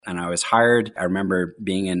And I was hired. I remember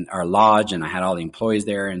being in our lodge and I had all the employees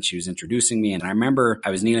there and she was introducing me. And I remember I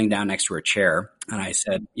was kneeling down next to her chair and I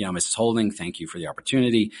said, Mrs. Holding, thank you for the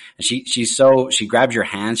opportunity. And she grabs your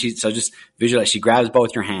hands. Just visualize, she grabs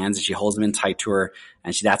both your hands and she holds them in tight to her.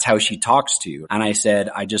 And that's how she talks to you. And I said,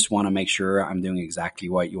 I just want to make sure I'm doing exactly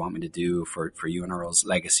what you want me to do for you and Earl's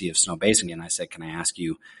legacy of Snowbasin. And I said, can I ask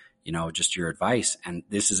you, just your advice? And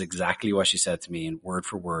this is exactly what she said to me in word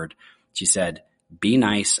for word. She said, be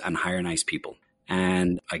nice and hire nice people.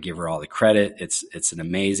 And I give her all the credit. It's an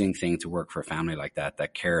amazing thing to work for a family like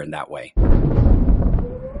that care in that way.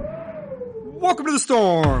 Welcome to the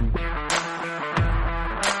storm.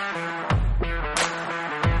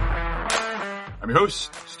 I'm your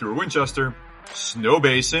host, Stuart Winchester.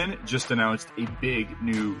 Snowbasin just announced a big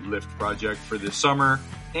new lift project for this summer,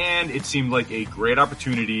 and it seemed like a great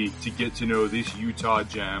opportunity to get to know this Utah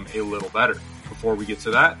gem a little better. Before we get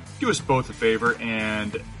to that, do us both a favor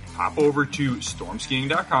and hop over to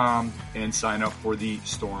stormskiing.com and sign up for the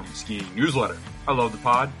Storm Skiing newsletter. I love the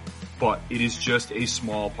pod, but it is just a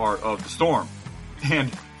small part of the storm. And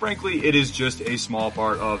frankly, it is just a small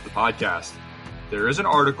part of the podcast. There is an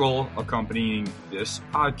article accompanying this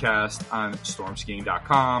podcast on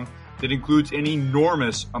stormskiing.com that includes an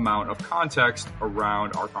enormous amount of context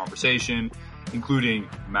around our conversation, including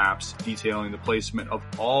maps detailing the placement of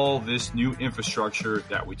all this new infrastructure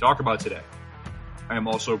that we talk about today. I am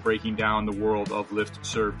also breaking down the world of lift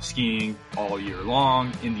serve skiing all year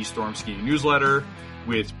long in the Storm Skiing newsletter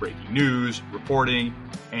with breaking news, reporting,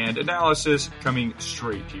 and analysis coming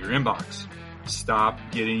straight to your inbox. Stop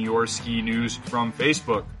getting your ski news from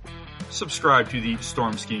Facebook. Subscribe to the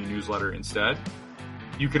Storm Skiing newsletter instead.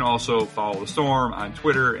 You can also follow the Storm on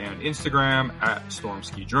Twitter and Instagram at Storm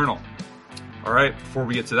Ski Journal. All right, before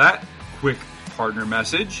we get to that, quick partner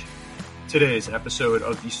message. Today's episode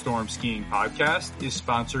of the Storm Skiing Podcast is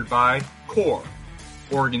sponsored by CORE,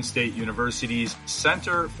 Oregon State University's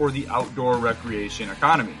Center for the Outdoor Recreation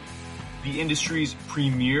Economy, the industry's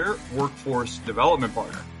premier workforce development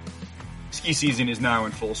partner. Ski season is now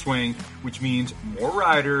in full swing, which means more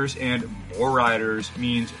riders, and more riders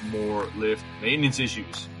means more lift maintenance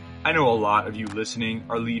issues. I know a lot of you listening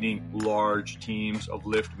are leading large teams of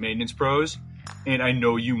lift maintenance pros, and I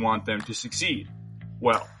know you want them to succeed.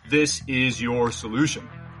 Well, this is your solution.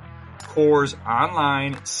 CORE's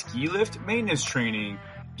online ski lift maintenance training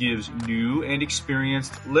gives new and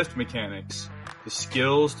experienced lift mechanics the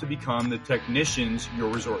skills to become the technicians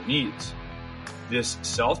your resort needs. This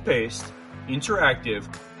self-paced, interactive,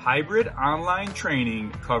 hybrid online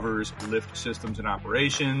training covers lift systems and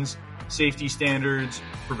operations, safety standards,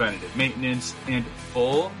 preventative maintenance, and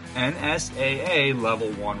full NSAA Level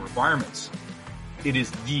 1 requirements. It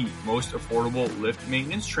is the most affordable lift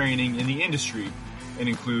maintenance training in the industry and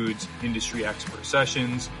includes industry expert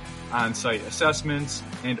sessions, on-site assessments,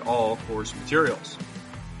 and all course materials.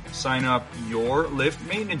 Sign up your lift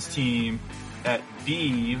maintenance team at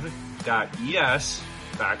beav.es/storm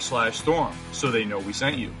so they know we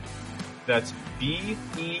sent you. That's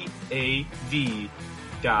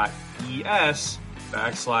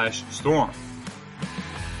beav.es/storm.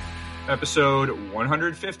 Episode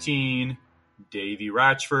 115, Davy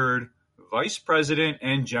Ratchford, Vice President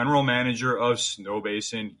and General Manager of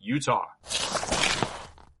Snowbasin, Utah.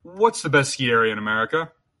 What's the best ski area in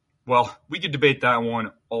America? Well, we could debate that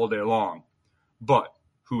one all day long. But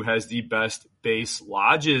who has the best base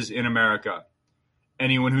lodges in America?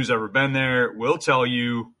 Anyone who's ever been there will tell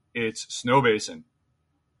you it's Snowbasin.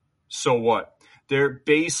 So what? They're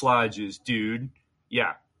base lodges, dude.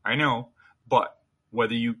 Yeah, I know. But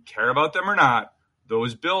whether you care about them or not,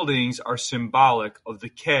 those buildings are symbolic of the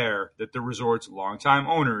care that the resort's longtime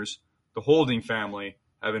owners, the Holding family,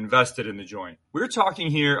 have invested in the joint. We're talking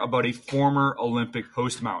here about a former Olympic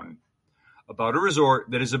host mountain, about a resort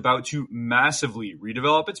that is about to massively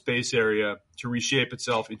redevelop its base area to reshape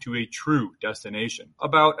itself into a true destination,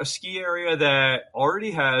 about a ski area that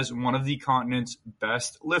already has one of the continent's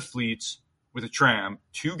best lift fleets with a tram,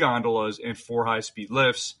 2 gondolas, and 4 high-speed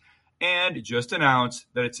lifts, and just announced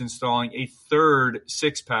that it's installing a 3rd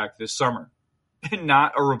 6-pack this summer. And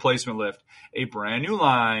not a replacement lift, a brand new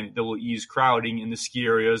line that will ease crowding in the ski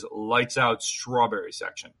area's lights-out strawberry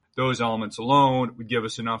section. Those elements alone would give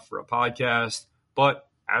us enough for a podcast, but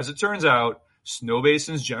as it turns out,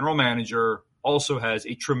 Snowbasin's general manager also has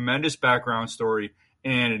a tremendous background story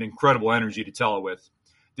and an incredible energy to tell it with.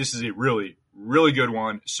 This is a really, really good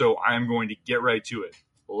one, so I am going to get right to it.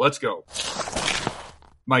 Let's go.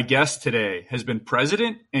 My guest today has been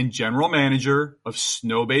president and general manager of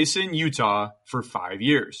Snowbasin, Utah for 5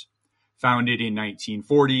 years. Founded in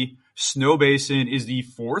 1940, Snowbasin is the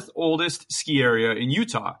fourth oldest ski area in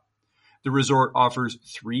Utah. The resort offers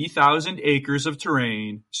 3,000 acres of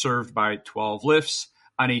terrain served by 12 lifts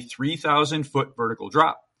on a 3,000-foot vertical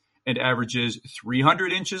drop and averages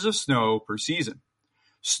 300 inches of snow per season.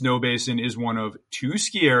 Snowbasin is one of two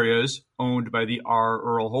ski areas owned by the R.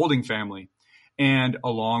 Earl Holding family, and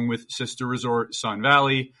along with sister resort Sun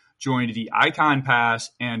Valley, joined the Icon Pass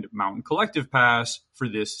and Mountain Collective Pass for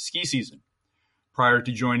this ski season. Prior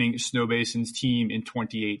to joining Snowbasin's team in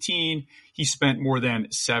 2018, he spent more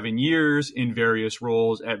than 7 years in various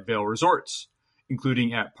roles at Vail Resorts,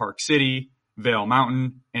 including at Park City, Vail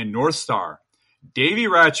Mountain, and North Star. Davy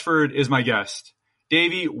Ratchford is my guest.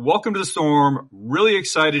 Davy, welcome to the Storm. Really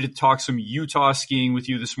excited to talk some Utah skiing with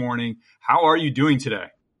you this morning. How are you doing today?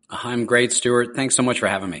 I'm great, Stuart. Thanks so much for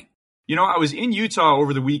having me. You know, I was in Utah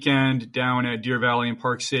over the weekend down at Deer Valley and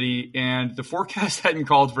Park City, and the forecast hadn't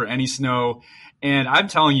called for any snow. And I'm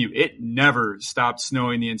telling you, it never stopped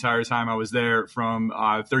snowing the entire time I was there from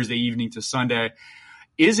Thursday evening to Sunday.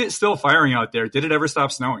 Is it still firing out there? Did it ever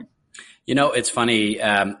stop snowing? You know, it's funny.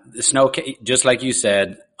 The snow, just like you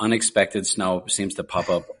said, unexpected snow seems to pop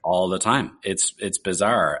up all the time. It's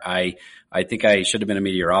bizarre. I think I should have been a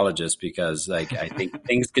meteorologist because I think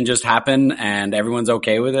things can just happen and everyone's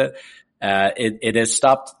okay with it. It has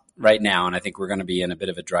stopped right now, and I think we're going to be in a bit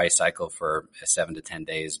of a dry cycle for 7 to 10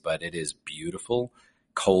 days, but it is beautiful,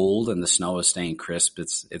 cold, and the snow is staying crisp.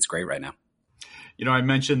 It's great right now. You know, I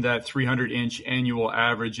mentioned that 300-inch annual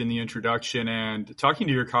average in the introduction, and talking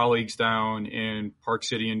to your colleagues down in Park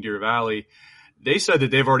City and Deer Valley, they said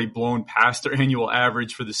that they've already blown past their annual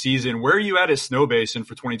average for the season. Where are you at Snowbasin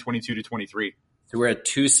for 2022 to 23? So we're at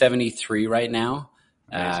 273 right now.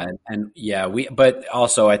 But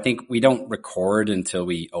also I think we don't record until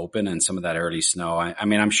we open, and some of that early snow. I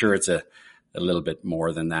mean, I'm sure it's a little bit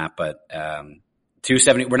more than that, but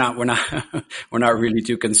 270. We're not really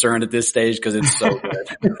too concerned at this stage because it's so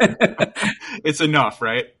good. It's enough,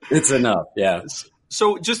 right? It's enough. Yeah.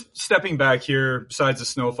 So just stepping back here, besides the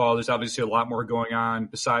snowfall, there's obviously a lot more going on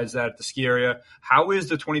besides that at the ski area. How is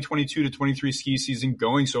the 2022 to 23 ski season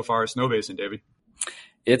going so far at Snowbasin, Davy?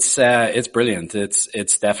 It's brilliant.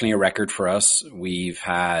 It's definitely a record for us. We've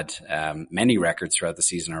had many records throughout the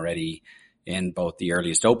season already in both the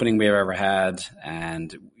earliest opening we've ever had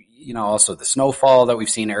and, you know, also the snowfall that we've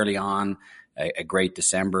seen early on, a great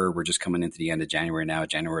December. We're just coming into the end of January now.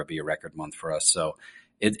 January will be a record month for us. So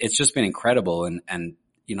it's just been incredible. And,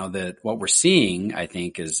 you know, what we're seeing, I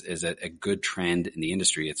think, is a good trend in the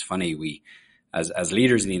industry. It's funny. As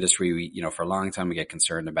leaders in the industry, we, you know, for a long time we get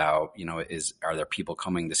concerned about, you know, are there people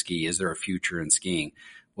coming to ski? Is there a future in skiing?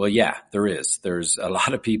 Well, yeah, there is. There's a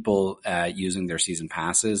lot of people using their season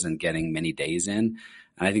passes and getting many days in.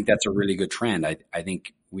 And I think that's a really good trend. I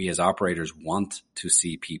think we as operators want to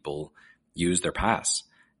see people use their pass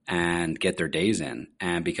and get their days in.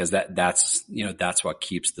 And because that's what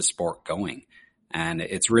keeps the sport going. And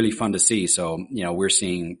it's really fun to see. So, you know, we're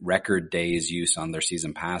seeing record days use on their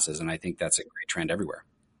season passes. And I think that's a great trend everywhere.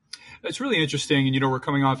 It's really interesting. And, you know, we're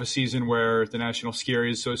coming off a season where the National Ski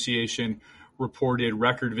Areas Association reported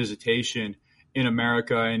record visitation in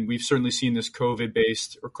America. And we've certainly seen this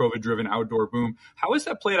COVID-based or COVID-driven outdoor boom. How has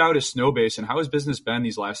that played out at Snowbasin? How has business been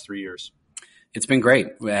these last 3 years? It's been great.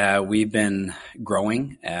 We've been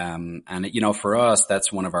growing. And, you know, for us,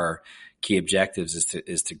 that's one of our key objectives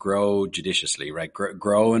is to grow judiciously, right?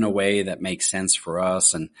 Grow in a way that makes sense for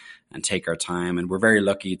us and take our time. And we're very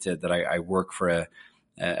lucky that I work for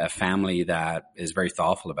a family that is very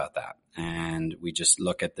thoughtful about that. And we just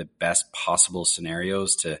look at the best possible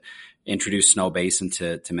scenarios to introduce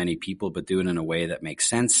Snowbasin to many people, but do it in a way that makes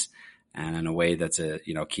sense and in a way that's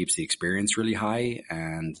keeps the experience really high.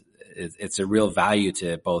 And it's a real value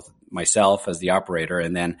to both myself as the operator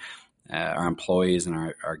and then our employees and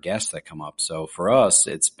our guests that come up. So for us,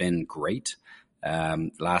 it's been great.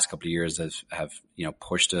 The last couple of years have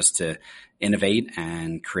pushed us to innovate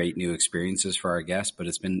and create new experiences for our guests, but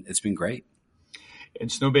it's been great. And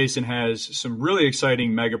Snowbasin has some really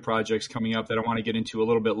exciting mega projects coming up that I want to get into a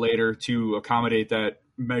little bit later to accommodate that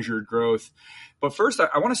measured growth. But first,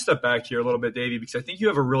 I want to step back here a little bit, Davey, because I think you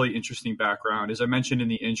have a really interesting background. As I mentioned in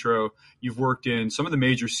the intro, you've worked in some of the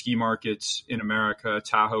major ski markets in America,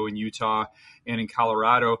 Tahoe in Utah and in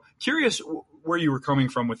Colorado. Curious where you were coming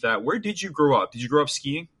from with that. Where did you grow up? Did you grow up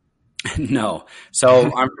skiing? No.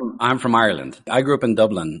 So I'm from Ireland. I grew up in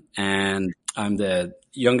Dublin, and I'm the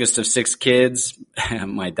youngest of 6 kids.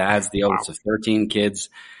 My dad's the oldest of 13 kids.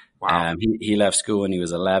 Wow. He left school when he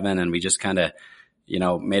was 11, and we just kind of,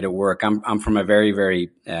 made it work. I'm from a very, very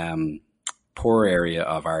poor area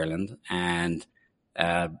of Ireland, and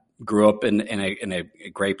grew up in a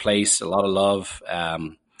great place, a lot of love,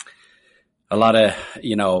 a lot of,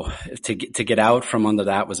 to get out from under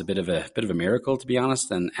that was a bit of a miracle, to be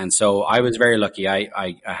honest. And so I was very lucky.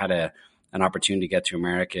 I had an opportunity to get to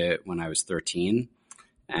America when I was 13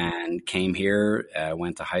 and came here,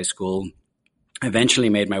 went to high school, eventually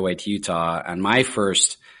made my way to Utah. And my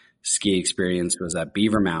first ski experience was at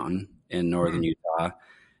Beaver Mountain in northern Utah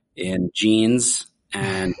in jeans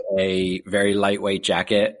and a very lightweight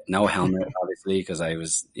jacket, no helmet, obviously, because I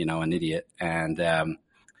was, an idiot, and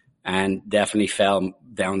definitely fell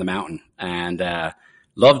down the mountain and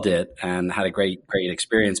loved it and had a great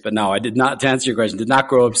experience. But no, I did not, to answer your question, did not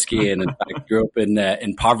grow up skiing. In fact, grew up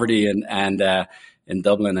in poverty and in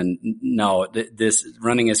Dublin. And no, this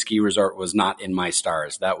running a ski resort was not in my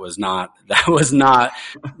stars. That was not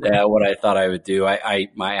what I thought I would do. I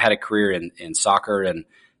had a career in soccer and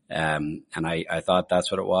I thought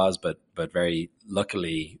that's what it was, but very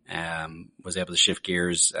luckily, was able to shift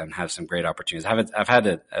gears and have some great opportunities. I've had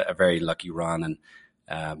a very lucky run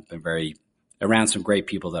and, been very around some great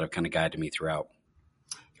people that have kind of guided me throughout.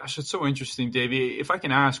 Gosh, that's so interesting, Davy. If I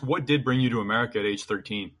can ask, what did bring you to America at age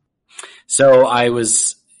 13? So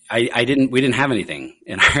we didn't have anything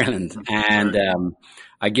in Ireland, and,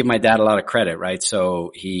 I give my dad a lot of credit, right?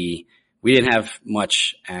 So we didn't have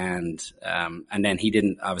much, and then he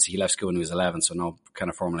left school when he was 11, so no kind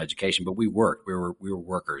of formal education, but we worked. We were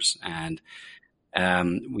workers, and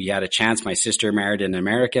we had a chance. My sister married an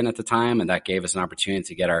American at the time, and that gave us an opportunity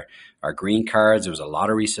to get our green cards. There was a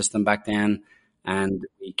lottery system back then, and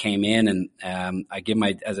we came in, and I give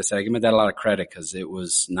my dad a lot of credit because it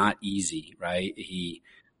was not easy, right? He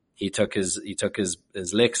took his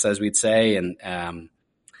licks, as we'd say, and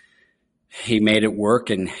he made it work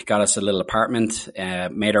and got us a little apartment,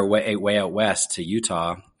 made our way out west to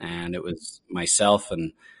Utah. And it was myself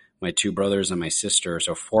and my two brothers and my sister.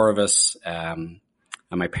 So four of us, and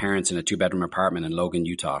my parents in a 2-bedroom apartment in Logan,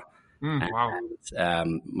 Utah. Wow.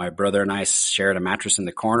 And, my brother and I shared a mattress in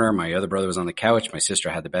the corner. My other brother was on the couch. My sister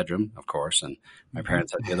had the bedroom, of course, and my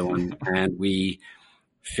parents had the other one. And we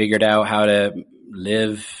figured out how to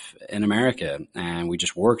live in America, and we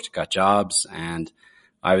just worked, got jobs, and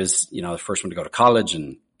I was, the first one to go to college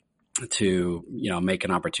and to, make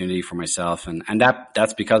an opportunity for myself. And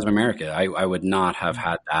that's because of America. I would not have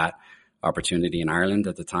had that opportunity in Ireland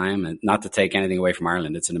at the time, and not to take anything away from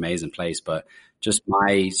Ireland. It's an amazing place, but just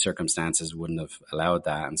my circumstances wouldn't have allowed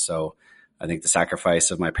that. And so I think the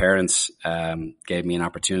sacrifice of my parents, gave me an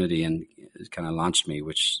opportunity and it kind of launched me,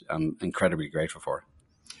 which I'm incredibly grateful for.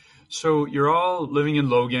 So you're all living in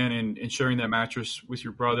Logan and sharing that mattress with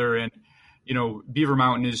your brother, and Beaver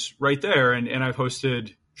Mountain is right there. And I've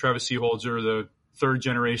hosted Travis Seeholzer, the third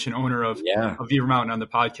generation owner of Beaver Mountain, on the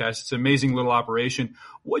podcast. It's an amazing little operation.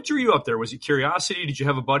 What drew you up there? Was it curiosity? Did you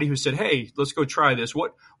have a buddy who said, hey, let's go try this?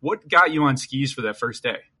 What got you on skis for that first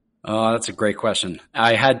day? Oh, that's a great question.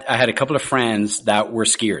 I had a couple of friends that were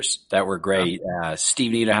skiers that were great.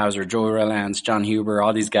 Steve Niederhauser, Joey Relance, John Huber,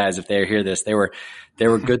 all these guys, if they hear this, they were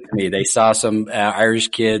good to me. They saw some Irish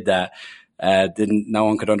kid that no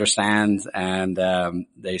one could understand. And,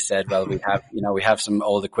 they said, well, we have some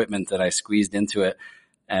old equipment that I squeezed into it.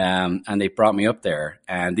 And they brought me up there,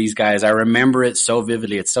 and these guys, I remember it so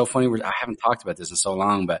vividly. It's so funny. I haven't talked about this in so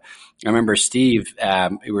long, but I remember Steve,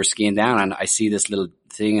 we were skiing down and I see this little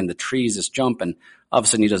thing in the trees, this jump, and all of a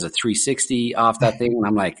sudden he does a 360 off that thing. And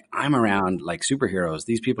I'm like, I'm around like superheroes.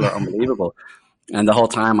 These people are unbelievable. And the whole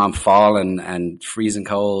time I'm falling and freezing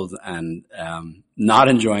cold and, not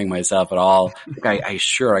enjoying myself at all. I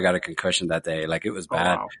got a concussion that day. Like, it was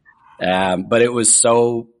bad. Oh, wow. But it was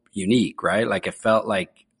so unique, right? Like, it felt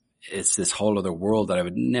like it's this whole other world that I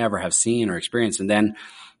would never have seen or experienced. And then,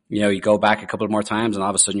 you go back a couple more times and all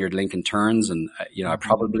of a sudden you're linking turns, and, I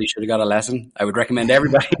probably should have got a lesson. I would recommend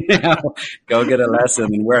everybody, go get a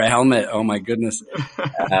lesson and wear a helmet. Oh my goodness.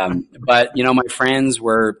 But, my friends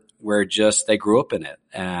were just, they grew up in it,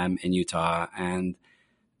 in Utah, and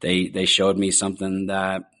they showed me something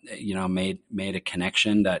that, made a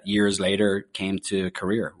connection that years later came to a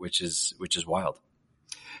career, which is wild.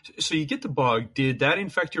 So you get the bug. Did that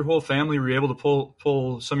infect your whole family? Were you able to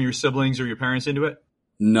pull some of your siblings or your parents into it?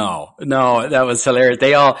 No, that was hilarious.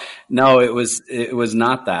 It was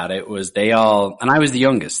not that. It was they all, and I was the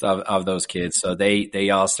youngest of those kids. So they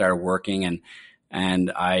all started working,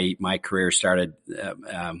 and my career started,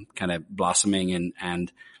 kind of blossoming,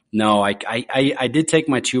 and no, I did take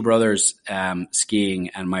my two brothers, skiing,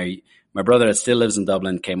 and my brother that still lives in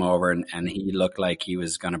Dublin came over, and he looked like he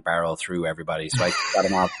was going to barrel through everybody. So I got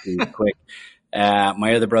him off quick.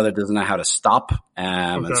 My other brother doesn't know how to stop. Okay.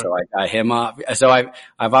 And so I got him off. So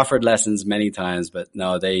I've offered lessons many times, but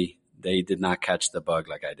no, they did not catch the bug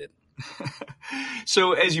like I did.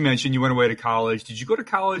 So as you mentioned, you went away to college. Did you go to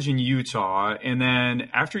college in Utah? And then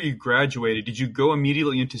after you graduated, did you go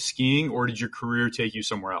immediately into skiing, or did your career take you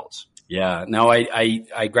somewhere else? Yeah, no,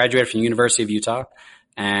 I graduated from the University of Utah,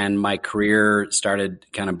 and my career started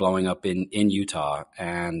kind of blowing up in Utah.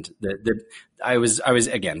 And I was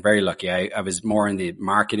again very lucky. I was more in the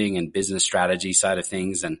marketing and business strategy side of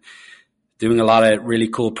things, and doing a lot of really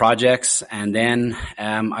cool projects. And then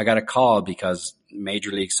I got a call because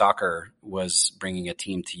Major League Soccer was bringing a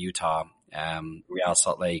team to Utah, Real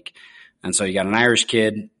Salt Lake. And so you got an Irish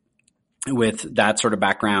kid with that sort of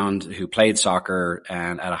background who played soccer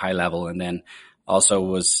and at a high level, and then also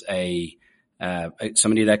was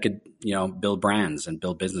somebody that could, build brands and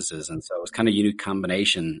build businesses. And so it was kind of a unique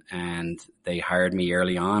combination. And they hired me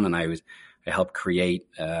early on, and I helped create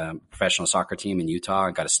a professional soccer team in Utah.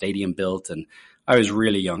 I got a stadium built, and I was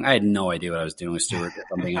really young. I had no idea what I was doing with Stuart, if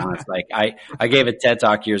I'm being honest. Like I gave a TED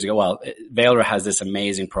Talk years ago. Well, Vail has this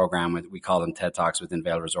amazing program. We call them TED Talks within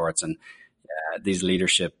Vail Resorts, and these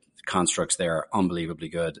leadership constructs there are unbelievably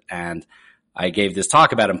good. And I gave this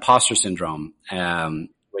talk about imposter syndrome,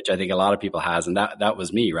 which I think a lot of people has. And that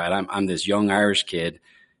was me, right? I'm this young Irish kid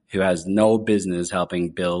who has no business helping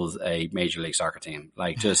build a Major League Soccer team.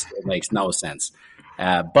 Like, just, it makes no sense.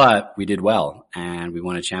 But we did well, and we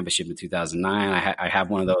won a championship in 2009. I have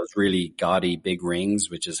one of those really gaudy big rings,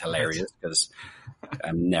 which is hilarious because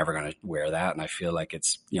I'm never going to wear that. And I feel like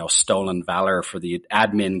it's, stolen valor for the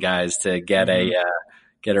admin guys to get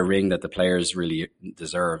a ring that the players really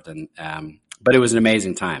deserved. And, but it was an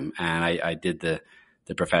amazing time. And I did the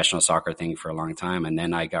professional soccer thing for a long time. And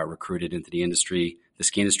then I got recruited into the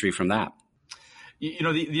ski industry from that.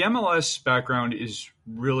 The MLS background is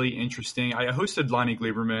really interesting. I hosted Lonnie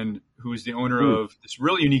Gleiberman, who is the owner of this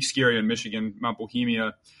really unique ski area in Michigan, Mount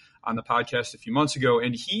Bohemia, on the podcast a few months ago.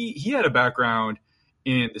 And he had a background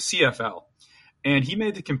in the CFL. And he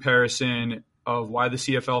made the comparison of why the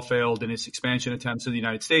CFL failed in its expansion attempts in the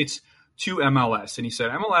United States to MLS. And he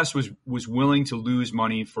said MLS was willing to lose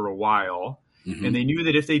money for a while. Mm-hmm. And they knew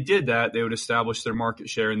that if they did that, they would establish their market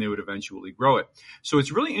share and they would eventually grow it. So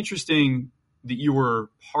it's really interesting that you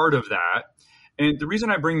were part of that. And the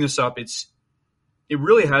reason I bring this up, it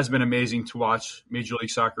really has been amazing to watch Major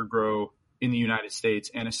League Soccer grow in the United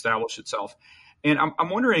States and establish itself. And I'm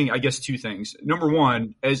wondering, I guess, two things. Number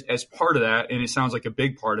one, as part of that, and it sounds like a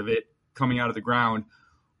big part of it coming out of the ground,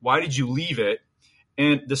 why did you leave it?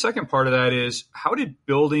 And the second part of that is, how did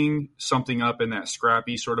building something up in that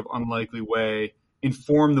scrappy, sort of unlikely way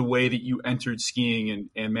inform the way that you entered skiing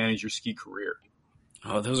and managed your ski career?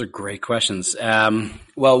 Oh, those are great questions.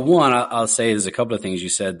 Well, one, I'll say there's a couple of things you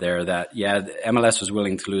said there that, MLS was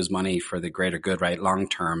willing to lose money for the greater good, right? Long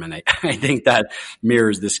term. And I think that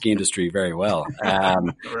mirrors the ski industry very well.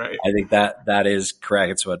 Right. I think that is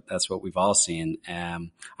correct. That's what we've all seen.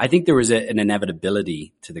 I think there was an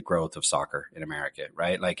inevitability to the growth of soccer in America,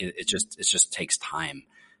 right? Like it just takes time.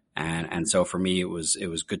 And so for me, it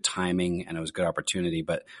was good timing and it was good opportunity.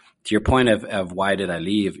 But to your point of why did I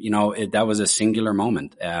leave, that was a singular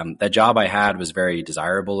moment. That job I had was very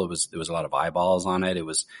desirable. There was a lot of eyeballs on it. It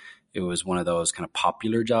was one of those kind of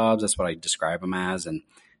popular jobs. That's what I describe them as. And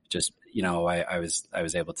just, I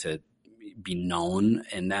was able to be known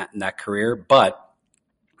in that career. But,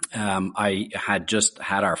 I had just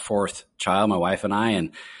had our fourth child, my wife and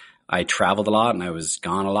I traveled a lot and I was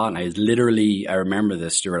gone a lot. And I remember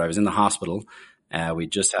this, Stuart, I was in the hospital. We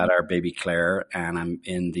just had our baby Claire, and I'm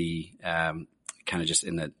in the kind of just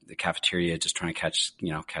in the cafeteria, just trying to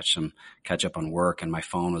catch up on work. And my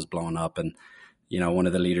phone was blowing up, and one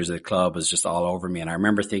of the leaders of the club was just all over me. And I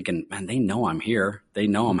remember thinking, man, they know I'm here. They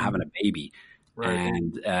know I'm having a baby. Right.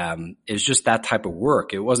 And it was just that type of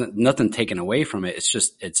work. It wasn't nothing taken away from it.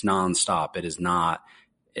 It's nonstop. It is not.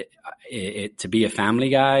 To be a family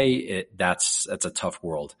guy, that's a tough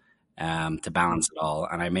world. To balance it all.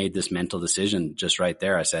 And I made this mental decision just right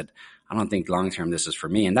there. I said, I don't think long-term this is for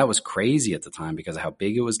me. And that was crazy at the time because of how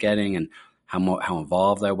big it was getting and how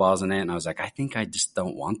involved I was in it. And I was like, I think I just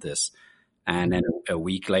don't want this. And then a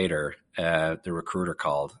week later, the recruiter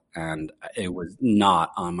called, and it was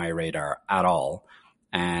not on my radar at all.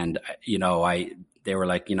 And, they were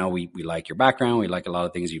like, we like your background. We like a lot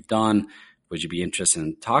of things you've done. Would you be interested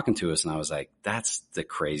in talking to us? And I was like, that's the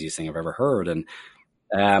craziest thing I've ever heard. And,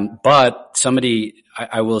 but somebody,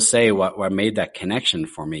 I will say what made that connection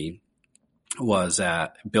for me was,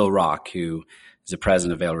 Bill Rock, who is the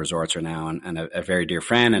president of Vail Resorts right now and a very dear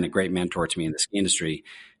friend and a great mentor to me in the ski industry.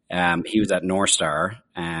 He was at North Star,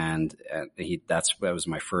 and that was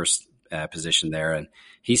my first position there. And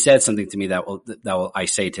he said something to me that will I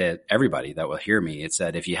say to everybody that will hear me. It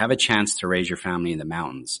said, if you have a chance to raise your family in the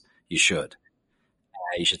mountains, you should.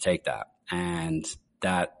 You should take that. And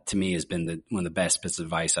that to me has been one of the best bits of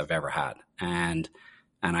advice I've ever had. And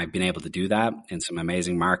I've been able to do that in some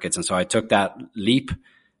amazing markets. And so I took that leap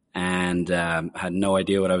and had no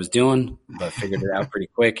idea what I was doing, but figured it out pretty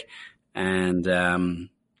quick. And that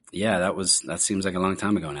seems like a long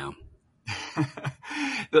time ago now.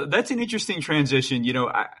 That's an interesting transition.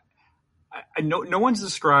 I know no one's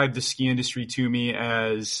described the ski industry to me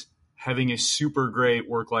as having a super great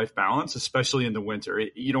work-life balance, especially in the winter.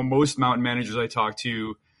 Most mountain managers I talk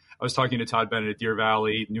to, I was talking to Todd Bennett at Deer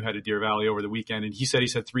Valley, new head of Deer Valley over the weekend, and he said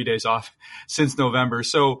he's had 3 days off since November.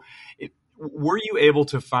 So were you able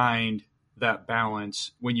to find that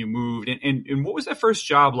balance when you moved? And what was that first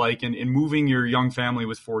job like in moving your young family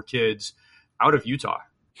with 4 kids out of Utah?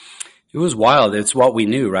 It was wild. It's what we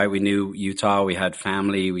knew, right? We knew Utah. We had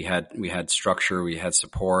family. We had structure. We had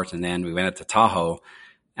support. And then we went up to Tahoe.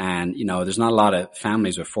 And, there's not a lot of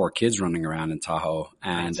families with 4 kids running around in Tahoe.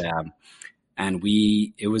 And,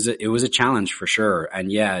 it was a challenge for sure.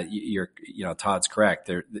 And yeah, Todd's correct.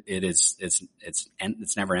 It's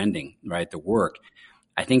never ending, right? The work.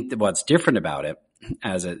 I think that what's different about it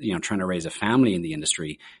as trying to raise a family in the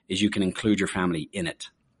industry is you can include your family in it.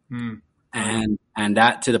 Mm. And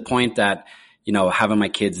that to the point that, having my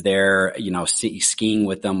kids there, skiing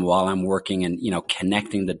with them while I'm working and,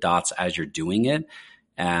 connecting the dots as you're doing it.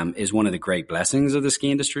 Is one of the great blessings of the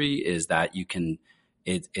ski industry is that you can,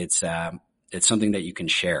 it's something that you can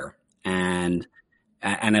share. And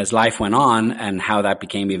as life went on and how that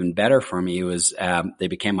became even better for me was, they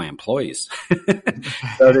became my employees.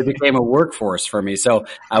 So they became a workforce for me. So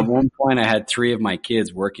at one point I had 3 of my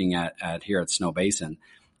kids working at here at Snowbasin.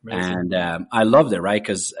 Amazing. And, I loved it, right?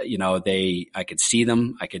 Cause, I could see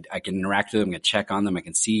them. I could interact with them, I could check on them. I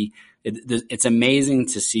can see it's amazing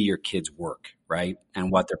to see your kids work, right?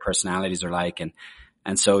 And what their personalities are like.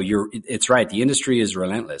 And so it's right. The industry is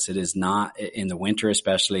relentless. It is not in the winter,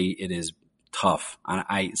 especially. It is tough.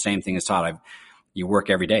 Same thing as Todd. You work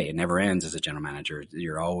every day. It never ends as a general manager.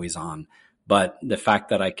 You're always on. But the fact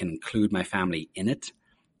that I can include my family in it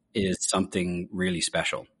is something really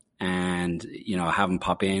special. And, have them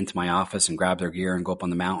pop into my office and grab their gear and go up on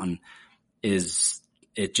the mountain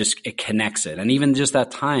it connects it. And even just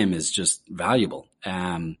that time is just valuable.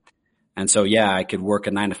 And so, yeah, I could work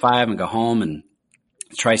a 9 to 5 and go home and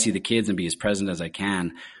try to see the kids and be as present as I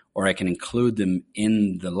can, or I can include them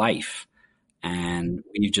in the life. And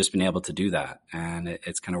we've just been able to do that. And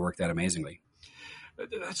it's kind of worked out amazingly.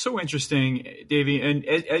 That's so interesting, Davy. And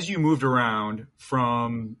as you moved around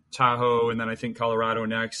from Tahoe and then I think Colorado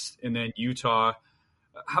next and then Utah,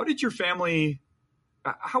 how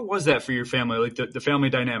was that for your family? Like the family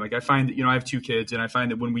dynamic? I find that, I have 2 kids and I find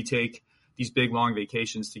that when we take these big long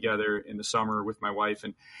vacations together in the summer with my wife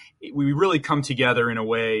and we really come together in a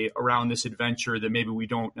way around this adventure that maybe we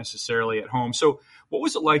don't necessarily at home. So what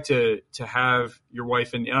was it like to have your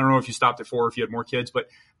wife and I don't know if you stopped at 4 or if you had more kids, but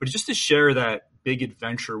just to share that big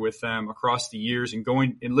adventure with them across the years and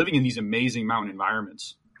going and living in these amazing mountain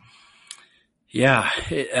environments? Yeah,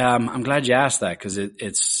 I'm glad you asked that because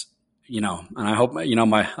it's, and I hope,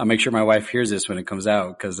 I'll make sure my wife hears this when it comes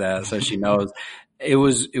out because, so she knows it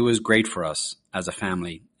was great for us as a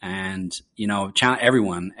family. And,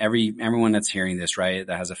 everyone that's hearing this, right,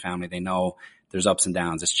 that has a family, they know there's ups and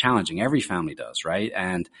downs. It's challenging. Every family does, right?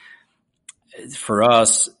 And for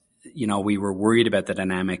us, we were worried about the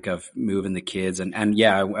dynamic of moving the kids. And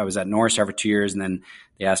yeah, I was at North Star for 2 years and then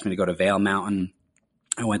they asked me to go to Vail Mountain.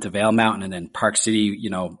 I went to Vail Mountain and then Park City,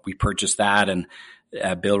 we purchased that and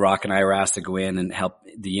Bill Rock and I were asked to go in and help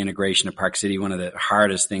the integration of Park City, one of the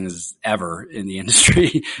hardest things ever in the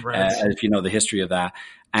industry, right. If you know the history of that.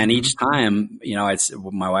 And each time,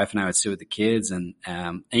 my wife and I would sit with the kids and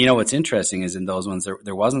what's interesting is in those ones,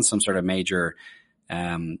 there wasn't some sort of major,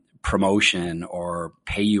 promotion or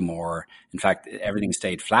pay you more. In fact, everything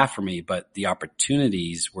stayed flat for me, but the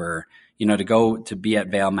opportunities were, to go to be at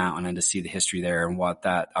Vail Mountain and to see the history there and what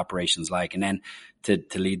that operation's like. And then to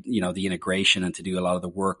lead, the integration and to do a lot of the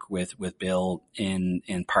work with Bill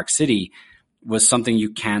in Park City was something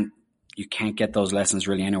you can't get those lessons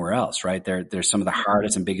really anywhere else, right? They're some of the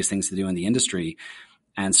hardest and biggest things to do in the industry.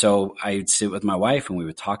 And so I'd sit with my wife and we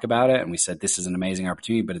would talk about it and we said, this is an amazing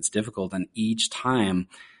opportunity, but it's difficult. And each time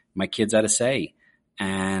my kids had a say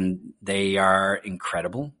and they are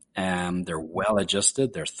incredible. They're well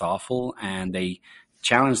adjusted, they're thoughtful, and they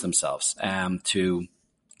challenge themselves, to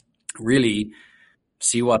really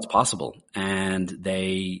see what's possible. And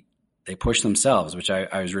they push themselves, which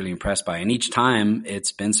I was really impressed by. And each time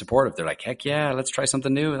it's been supportive. They're like, heck yeah, let's try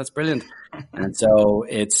something new. That's brilliant. And so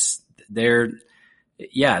they've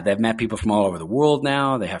met people from all over the world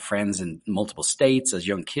now. They have friends in multiple states as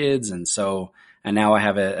young kids. And now I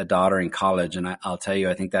have a daughter in college, and I'll tell you,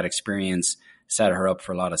 I think that experience set her up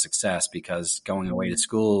for a lot of success, because going away to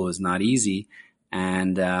school was not easy.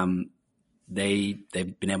 And, they've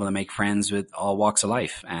been able to make friends with all walks of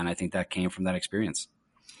life. And I think that came from that experience.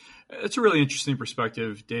 It's a really interesting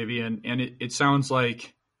perspective, Davy. And it sounds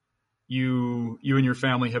like you and your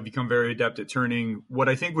family have become very adept at turning what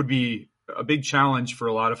I think would be a big challenge for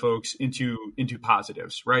a lot of folks into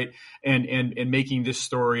positives, right? And making this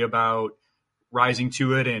story about rising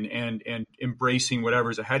to it and embracing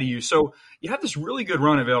whatever's ahead of you. So you have this really good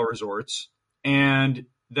run at Vail Resorts, and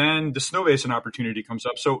then the Snowbasin opportunity comes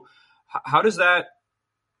up. So how does that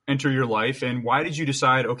enter your life, and why did you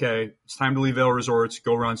decide, okay, it's time to leave Vail Resorts,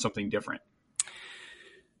 go run something different?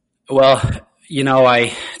 Well,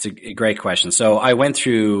 it's a great question. So I went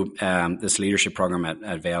through this leadership program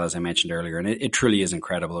at Vail, as I mentioned earlier, and it truly is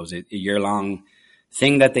incredible. It was a year-long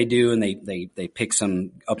thing that they do, and they pick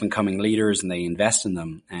some up-and-coming leaders and they invest in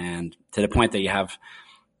them, and to the point that you have,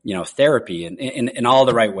 therapy in all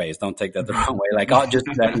the right ways. Don't take that the wrong way. Like just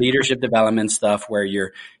that leadership development stuff where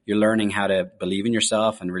you're learning how to believe in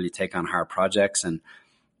yourself and really take on hard projects. And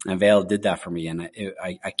Vail did that for me. And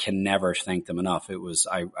I can never thank them enough.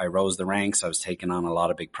 I rose the ranks. I was taking on a lot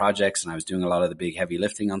of big projects, and I was doing a lot of the big heavy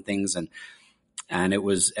lifting on things. And it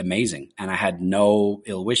was amazing. And I had no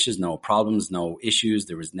ill wishes, no problems, no issues.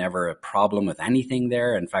 There was never a problem with anything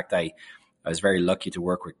there. In fact, I was very lucky to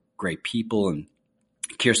work with great people, and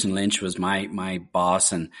Kirsten Lynch was my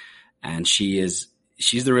boss, and she's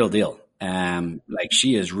the real deal.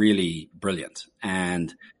 She is really brilliant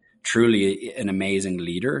and truly an amazing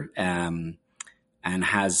leader, and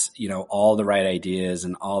has, all the right ideas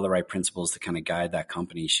and all the right principles to kind of guide that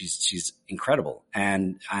company. She's incredible.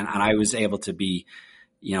 And I was able to be,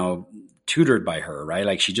 tutored by her, right?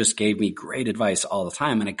 Like, she just gave me great advice all the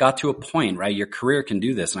time. And it got to a point, right? Your career can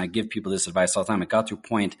do this. And I give people this advice all the time. It got to a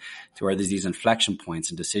point to where there's these inflection points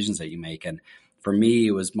and decisions that you make. And for me,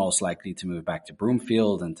 it was most likely to move back to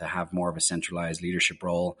Broomfield and to have more of a centralized leadership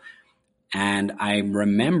role. And I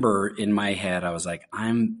remember in my head, I was like,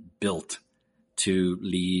 I'm built to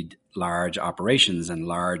lead large operations and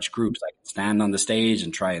large groups. I can stand on the stage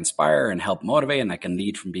and try inspire and help motivate, and I can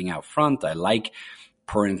lead from being out front. I like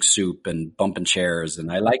pouring soup and bumping chairs,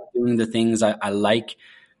 and I like doing the things. I like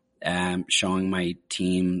showing my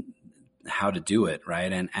team how to do it,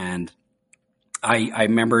 right? And I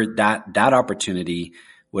remember that opportunity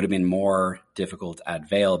would have been more difficult at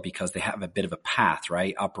Vail because they have a bit of a path,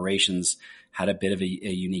 right? Operations had a bit of a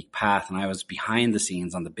unique path, and I was behind the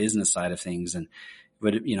scenes on the business side of things, and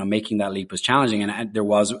making that leap was challenging. And there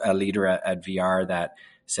was a leader at VR that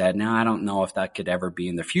said, no, I don't know if that could ever be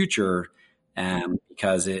in the future,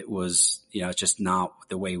 because it was, it's just not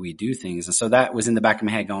the way we do things. And so that was in the back of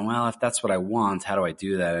my head going, well, if that's what I want, how do I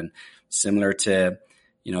do that? And similar to,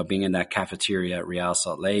 being in that cafeteria at Real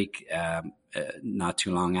Salt Lake, not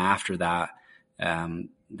too long after that,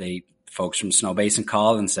 folks from Snowbasin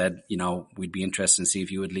called and said, we'd be interested to see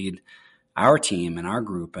if you would lead our team and our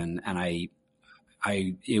group. And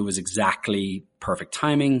it was exactly perfect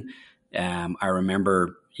timing. I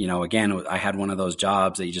remember, again, I had one of those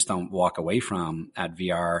jobs that you just don't walk away from at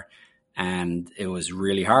VR. And it was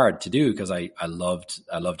really hard to do because I loved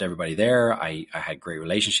everybody there. I had great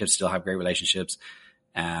relationships, still have great relationships,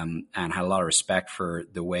 and had a lot of respect for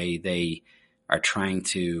the way they are trying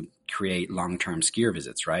to create long-term skier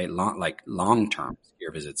visits, right? Long-term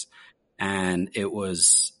skier visits. And it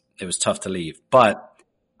was tough to leave. But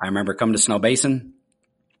I remember coming to Snowbasin.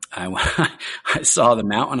 I saw the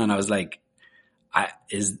mountain and I was like,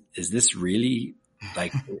 is this really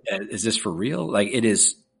is this for real? Like, it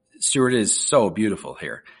is, Stuart, is so beautiful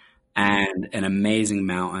here, and an amazing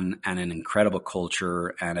mountain and an incredible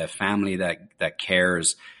culture and a family that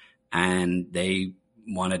cares. And they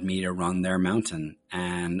wanted me to run their mountain.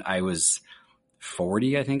 And I was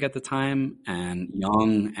 40, I think, at the time, and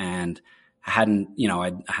young, and I had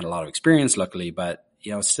a lot of experience, luckily, but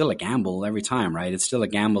it's still a gamble every time, right? It's still a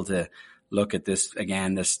gamble to look at this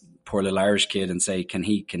poor little Irish kid and say, can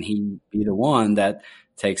he be the one that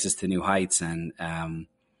takes us to new heights? And,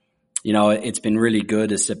 it's been really good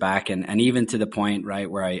to sit back and even to the point, right,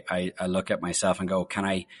 where I look at myself and go, can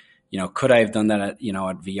I, could I have done that at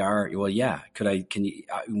VR? Well, yeah.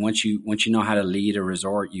 Once you know how to lead a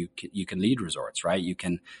resort, you can lead resorts, right? You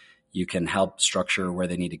can help structure where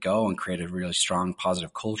they need to go and create a really strong,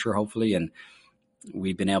 positive culture, hopefully. And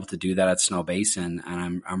we've been able to do that at Snowbasin,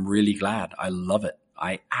 and I'm really glad. I love it.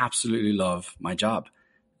 I absolutely love my job.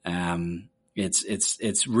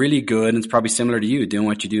 It's really good. And it's probably similar to you doing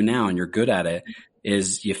what you do now, and you're good at it.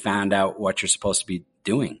 Is you found out what you're supposed to be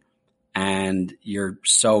doing, and you're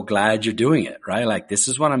so glad you're doing it, right? Like, this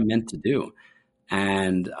is what I'm meant to do,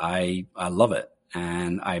 and I love it.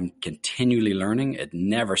 And I'm continually learning. It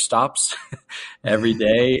never stops. Every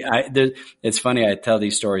day. It's funny. I tell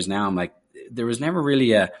these stories now. I'm like, there was never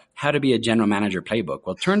really a how to be a general manager playbook.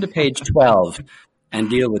 Well, turn to page 12 and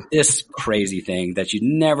deal with this crazy thing that you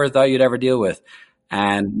never thought you'd ever deal with.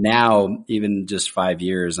 And now, even just 5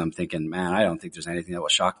 years, I'm thinking, man, I don't think there's anything that will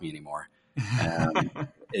shock me anymore.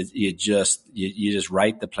 You just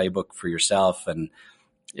write the playbook for yourself, and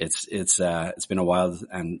it's been a wild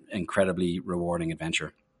and incredibly rewarding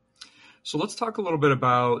adventure. So let's talk a little bit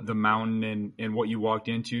about the mountain and what you walked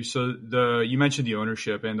into. So you mentioned the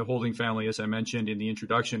ownership, and the holding family, as I mentioned in the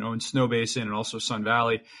introduction, owns Snowbasin and also Sun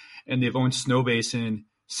Valley, and they've owned Snowbasin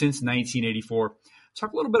since 1984.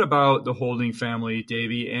 Talk a little bit about the holding family,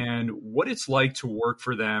 Davy, and what it's like to work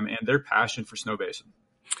for them and their passion for Snowbasin.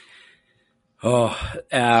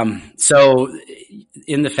 So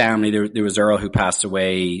in the family, there was Earl, who passed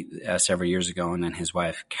away several years ago, and then his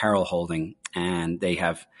wife, Carol Holding, and they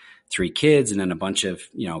have 3 kids and then a bunch of,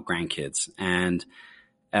 grandkids. And,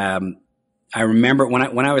 I remember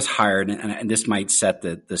when I was hired, and this might set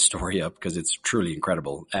the story up because it's truly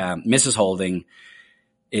incredible. Mrs. Holding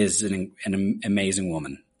is an amazing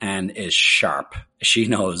woman and is sharp. She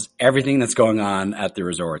knows everything that's going on at the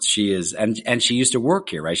resorts. She is, and she used to work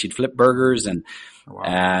here, right? She'd flip burgers, and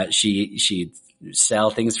she'd sell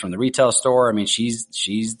things from the retail store. I mean,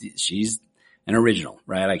 she's an original,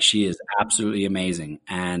 right? Like, she is absolutely amazing,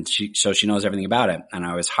 and so she knows everything about it. And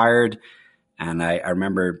I was hired, and I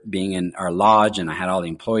remember being in our lodge, and I had all the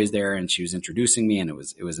employees there, and she was introducing me, and it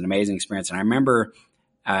was an amazing experience. And I remember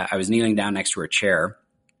I was kneeling down next to her chair,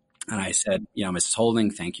 and I said, Mrs.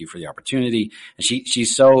 Holding, thank you for the opportunity. And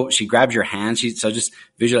she grabs your hands. So just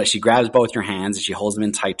visualize, she grabs both your hands and she holds them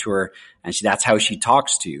in tight to her. And that's how she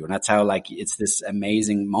talks to you. And that's how, like, it's this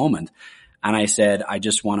amazing moment. And I said, I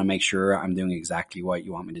just want to make sure I'm doing exactly what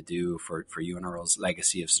you want me to do for you and Earl's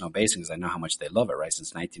legacy of Snowbasin, because I know how much they love it, right?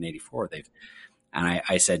 Since 1984, and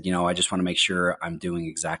I said, I just want to make sure I'm doing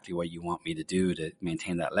exactly what you want me to do to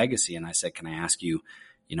maintain that legacy. And I said, can I ask you,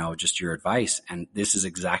 just your advice? And this is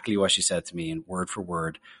exactly what she said to me, in word for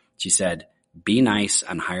word. She said, be nice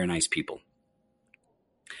and hire nice people.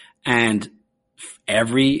 And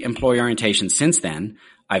every employee orientation since then,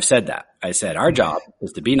 I've said that. I said, our job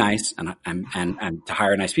is to be nice and to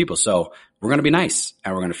hire nice people. So we're going to be nice,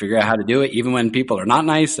 and we're going to figure out how to do it, even when people are not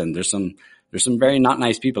nice. And there's some very not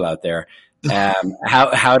nice people out there.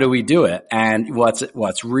 How do we do it? And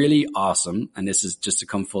what's really awesome, and this is just to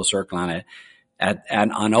come full circle on it,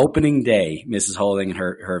 on opening day, Mrs. Holding and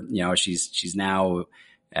her, she's now,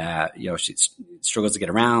 she struggles to get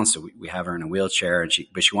around. So we have her in a wheelchair,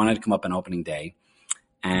 but she wanted to come up on opening day,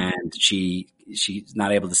 and she's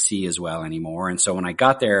not able to see as well anymore. And so when I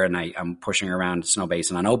got there and I'm pushing her around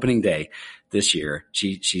Snowbasin on opening day this year,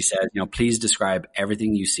 she said, please describe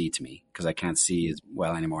everything you see to me, because I can't see as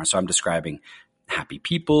well anymore. And so I'm describing happy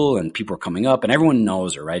people, and people are coming up, and everyone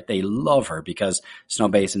knows her, right? They love her because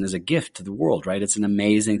Snowbasin is a gift to the world, right? It's an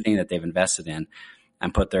amazing thing that they've invested in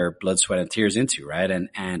and put their blood, sweat, and tears into, right?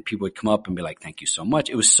 And people would come up and be like, thank you so much.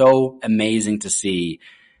 It was so amazing to see,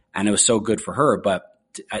 and it was so good for her. But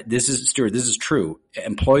this is true.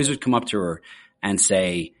 Employees would come up to her and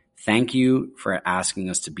say, thank you for asking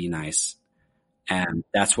us to be nice. And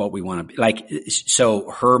that's what we want to be. Like, so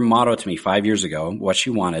her motto to me 5 years ago, what she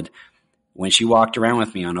wanted, when she walked around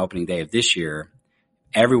with me on opening day of this year,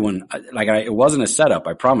 everyone, it wasn't a setup,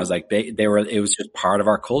 I promise. Like, it was just part of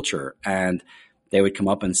our culture. And they would come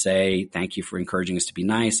up and say, thank you for encouraging us to be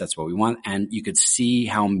nice. That's what we want. And you could see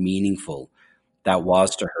how meaningful that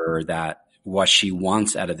was to her, that what she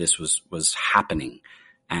wants out of this was happening.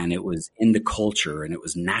 And it was in the culture, and it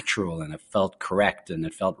was natural, and it felt correct, and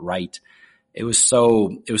it felt right. It was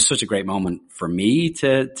such a great moment for me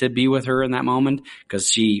to be with her in that moment, because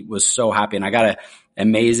she was so happy. And I got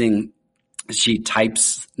she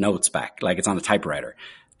types notes back, like it's on a typewriter.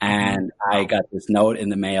 And I got this note in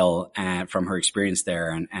the mail from her experience there,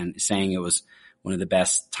 and saying it was one of the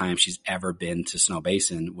best times she's ever been to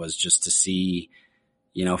Snowbasin, was just to see,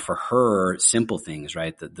 for her, simple things,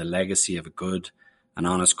 right? The legacy of a good and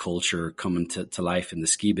honest culture coming to life in the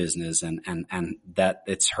ski business, and that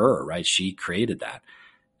it's her, right? She created that.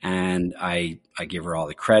 And I give her all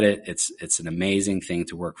the credit. It's an amazing thing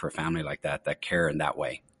to work for a family like that care in that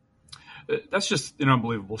way. That's just an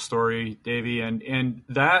unbelievable story, Davy. And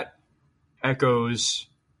that echoes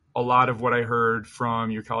a lot of what I heard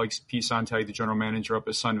from your colleague Pete Sontag, the general manager up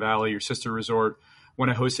at Sun Valley, your sister resort, when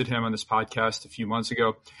I hosted him on this podcast a few months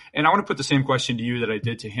ago. And I want to put the same question to you that I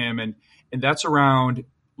did to him. And that's around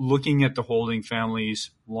looking at the Holding family's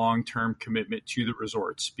long-term commitment to the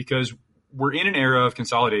resorts, because we're in an era of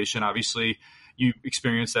consolidation. Obviously, you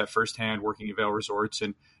experienced that firsthand working at Vail Resorts,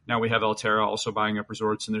 and now we have Alterra also buying up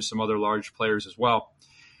resorts, and there's some other large players as well.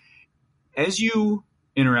 As you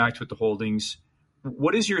interact with the Holdings,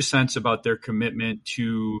 what is your sense about their commitment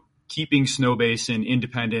to keeping Snowbasin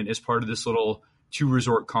independent as part of this little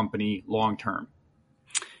two-resort company long-term?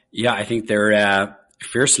 Yeah, I think they're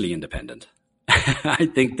fiercely independent. I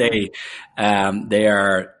think they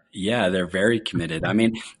are, they're very committed. I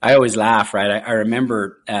mean, I always laugh, right? I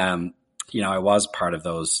remember, I was part of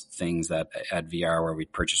those things that at VR where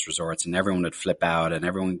we'd purchase resorts and everyone would flip out and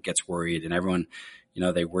everyone gets worried and everyone,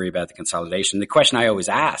 they worry about the consolidation. The question I always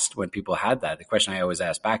asked when people had that, the question I always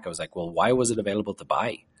asked back, I was like, well, why was it available to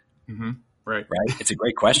buy? Mm-hmm. Right. It's a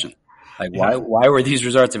great question. Like, why were these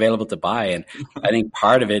resorts available to buy? And I think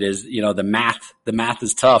part of it is, the math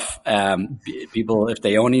is tough. People, if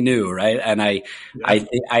they only knew, right? And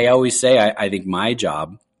I always say, I think my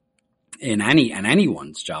job and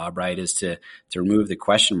anyone's job, right, is to remove the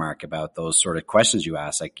question mark about those sort of questions you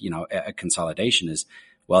ask, like, a consolidation is,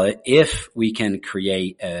 well, if we can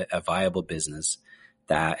create a viable business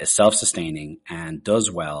that is self-sustaining and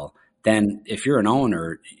does well, then if you're an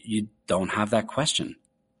owner, you don't have that question.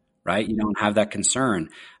 Right? You don't have that concern.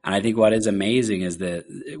 And I think what is amazing is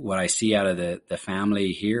what I see out of the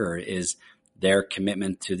family here is their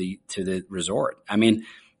commitment to the resort. I mean,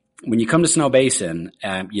 when you come to Snowbasin,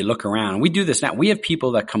 you look around, and we do this now. We have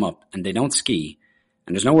people that come up and they don't ski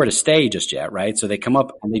and there's nowhere to stay just yet, right? So they come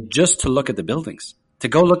up and they just to look at the buildings, to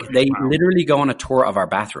go look, they literally go on a tour of our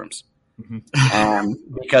bathrooms. Mm-hmm.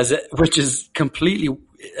 Which is completely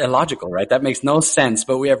illogical, right? That makes no sense,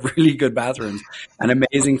 but we have really good bathrooms and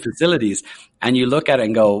amazing facilities. And you look at it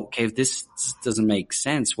and go, okay, if this doesn't make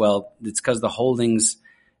sense, well, it's because the Holdings,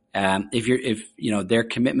 if their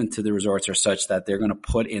commitment to the resorts are such that they're going to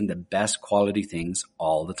put in the best quality things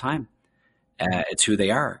all the time. It's who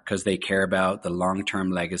they are because they care about the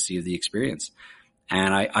long-term legacy of the experience.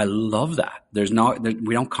 And I love that.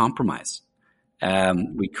 We don't compromise.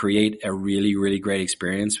 We create a really, really great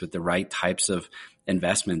experience with the right types of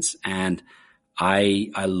investments. And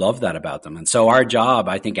I love that about them. And so our job,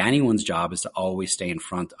 I think anyone's job, is to always stay in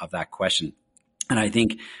front of that question. And I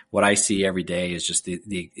think what I see every day is just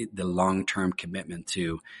the long-term commitment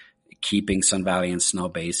to keeping Sun Valley and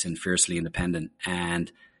Snowbasin fiercely independent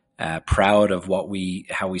and proud of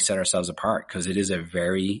how we set ourselves apart, because it is a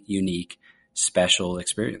very unique, special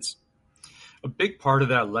experience. A big part of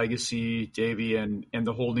that legacy, Davy, and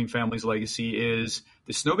the Holding family's legacy is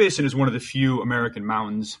the Snowbasin is one of the few American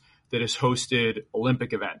mountains that has hosted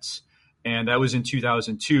Olympic events. And that was in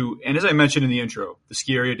 2002. And as I mentioned in the intro, the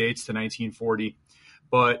ski area dates to 1940.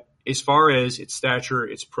 But as far as its stature,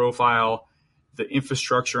 its profile, the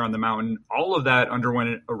infrastructure on the mountain, all of that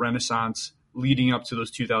underwent a renaissance leading up to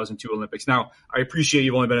those 2002 Olympics. Now, I appreciate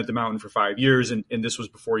you've only been at the mountain for 5 years, and this was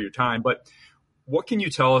before your time. But what can you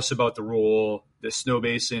tell us about the role that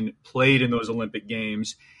Snowbasin played in those Olympic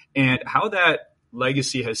Games and how that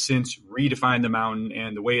legacy has since redefined the mountain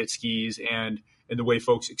and the way it skis and the way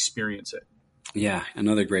folks experience it? Yeah,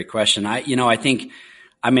 another great question. I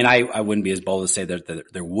wouldn't be as bold to say that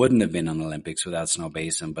there wouldn't have been an Olympics without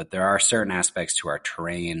Snowbasin, but there are certain aspects to our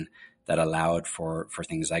terrain that allowed for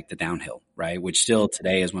things like the downhill, right? Which still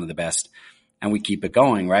today is one of the best. And we keep it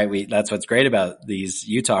going, right? That's what's great about these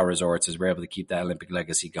Utah resorts is we're able to keep that Olympic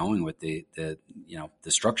legacy going with the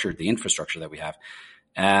structure, the infrastructure that we have.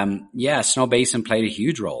 Snowbasin played a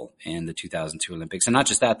huge role in the 2002 Olympics. And not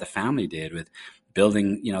just that, the family did with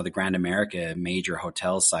building, the Grand America major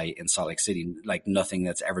hotel site in Salt Lake City, like nothing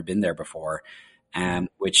that's ever been there before,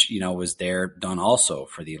 which, was done also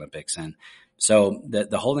for the Olympics. And so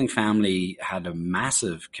the Holding family had a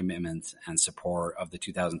massive commitment and support of the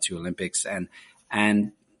 2002 Olympics. And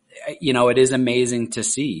it is amazing to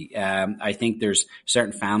see. I think there's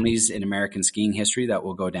certain families in American skiing history that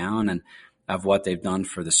will go down and of what they've done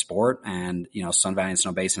for the sport. And, Sun Valley and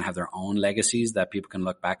Snowbasin have their own legacies that people can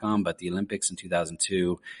look back on. But the Olympics in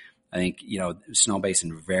 2002, I think,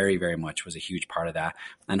 Snowbasin very, very much was a huge part of that,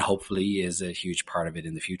 and hopefully is a huge part of it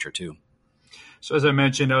in the future too. So as I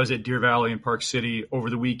mentioned, I was at Deer Valley and Park City over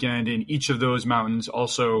the weekend, and each of those mountains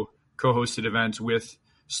also co-hosted events with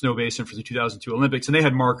Snowbasin for the 2002 Olympics, and they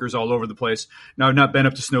had markers all over the place. Now, I've not been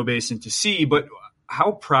up to Snowbasin to see, but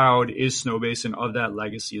how proud is Snowbasin of that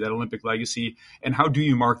legacy, that Olympic legacy, and how do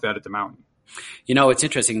you mark that at the mountain? It's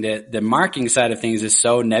interesting that the marking side of things is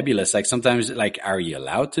so nebulous. Like sometimes, like, are you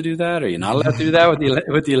allowed to do that? Are you not allowed to do that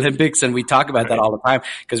with the Olympics? And we talk about that all the time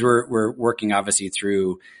because we're working obviously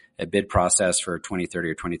through a bid process for 2030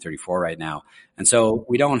 or 2034 right now. And so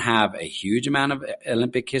we don't have a huge amount of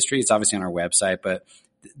Olympic history. It's obviously on our website, but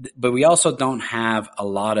we also don't have a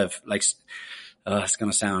lot of like, it's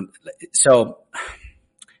going to sound so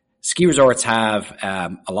ski resorts have,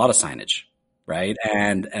 a lot of signage, right?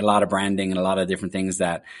 And a lot of branding and a lot of different things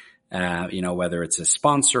that, whether it's a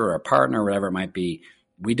sponsor or a partner or whatever it might be,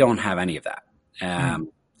 we don't have any of that.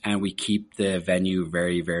 And we keep the venue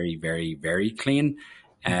very, very, very, very clean.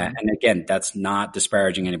 And again, that's not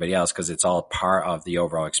disparaging anybody else because it's all part of the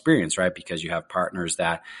overall experience, right? Because you have partners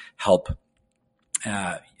that help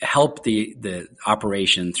the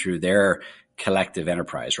operation through their collective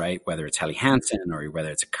enterprise, right? Whether it's Helly Hansen or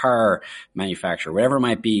whether it's a car manufacturer, whatever it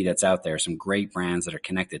might be that's out there, some great brands that are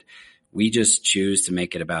connected. We just choose to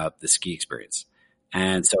make it about the ski experience.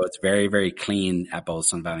 And so it's very, very clean at both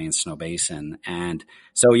Sun Valley and Snowbasin. And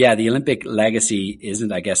so, yeah, the Olympic legacy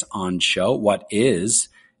isn't, I guess, on show. What is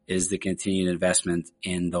the continued investment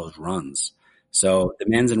in those runs. So the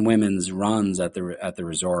men's and women's runs at the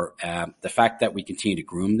resort, the fact that we continue to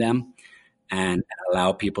groom them and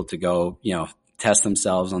allow people to go, test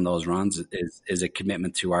themselves on those runs is a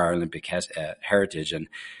commitment to our Olympic heritage. And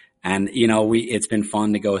it's been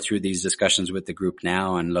fun to go through these discussions with the group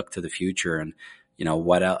now and look to the future and,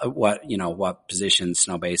 what position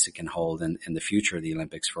Snowbasin can hold in the future of the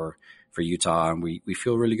Olympics for Utah. And we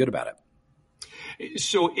feel really good about it.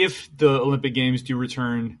 So if the Olympic Games do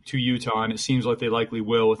return to Utah, and it seems like they likely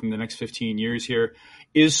will within the next 15 years here,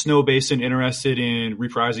 is Snowbasin interested in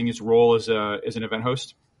reprising its role as an event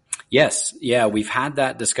host? Yes. Yeah. We've had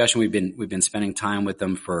that discussion. We've been spending time with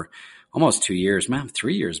them for almost 2 years,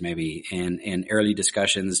 3 years maybe, in early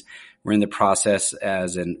discussions. We're in the process,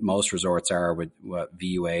 as in most resorts are, with what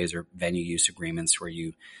VUAs or venue use agreements, where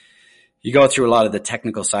you go through a lot of the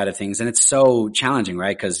technical side of things, and it's so challenging,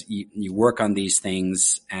 right? Because you work on these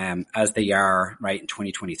things as they are, right, in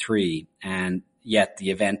 2023, and yet the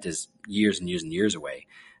event is years and years and years away.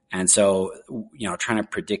 And so, trying to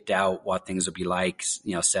predict out what things will be like,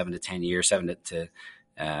 7 to 10 years, 7 to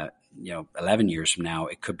 11 years from now,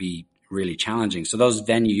 it could be really challenging. So those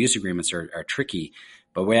venue use agreements are tricky,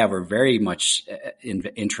 but we're very much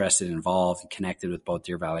interested, involved, and connected with both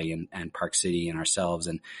Deer Valley and Park City and ourselves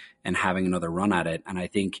and having another run at it. And I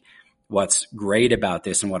think what's great about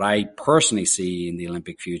this and what I personally see in the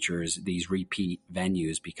Olympic future is these repeat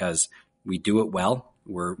venues, because we do it well.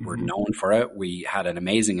 We're known for it. We had an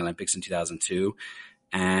amazing Olympics in 2002,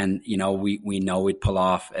 and we know we'd pull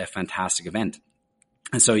off a fantastic event.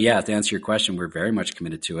 And so, yeah, to answer your question, we're very much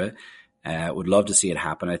committed to it. Would love to see it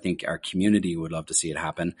happen. I think our community would love to see it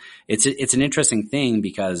happen. It's an interesting thing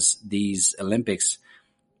because these Olympics,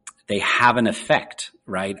 they have an effect,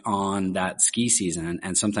 right, on that ski season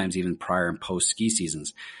and sometimes even prior and post ski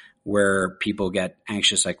seasons, where people get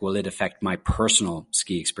anxious, like, will it affect my personal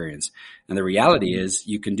ski experience? And the reality is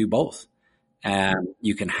you can do both.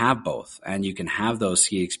 You can have both, and you can have those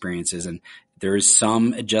ski experiences. And there is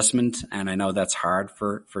some adjustment, and I know that's hard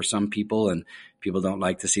for some people, and people don't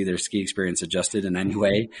like to see their ski experience adjusted in any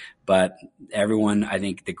way. But everyone, I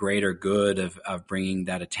think the greater good of bringing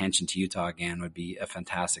that attention to Utah again would be a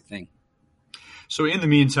fantastic thing. So in the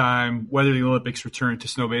meantime, whether the Olympics return to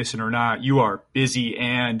Snowbasin or not, you are busy.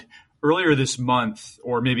 And earlier this month,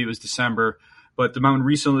 or maybe it was December, but the mountain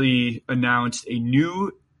recently announced a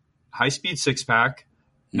new high-speed six-pack,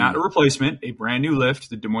 not a replacement, a brand new lift,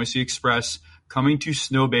 the Demoisy Express, coming to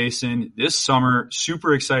Snowbasin this summer.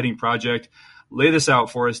 Super exciting project. Lay this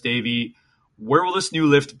out for us, Davy. Where will this new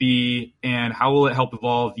lift be, and how will it help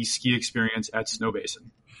evolve the ski experience at Snowbasin?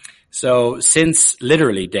 So since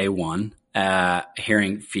literally day one,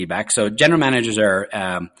 hearing feedback. So general managers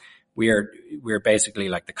are, we're basically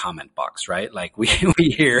like the comment box, right? Like we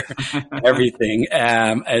hear everything.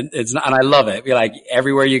 And I love it. We're like,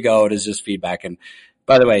 everywhere you go, there's just feedback. And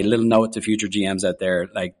by the way, little note to future GMs out there,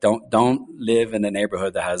 like don't live in a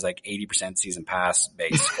neighborhood that has like 80% season pass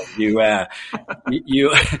base. You'll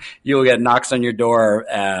get knocks on your door,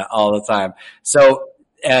 all the time. So,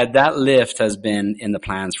 that lift has been in the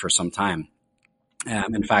plans for some time.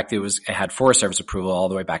 In fact, it had Forest Service approval all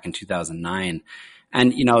the way back in 2009.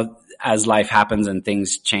 And, as life happens and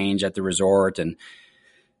things change at the resort and,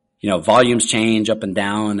 volumes change up and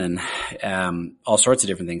down and, all sorts of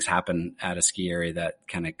different things happen at a ski area that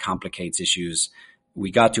kind of complicates issues.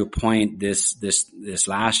 We got to a point this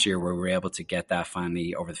last year where we were able to get that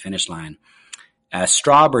finally over the finish line.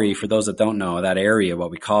 Strawberry, for those that don't know, that area,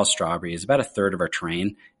 what we call Strawberry, is about a third of our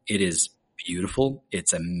terrain. It is beautiful.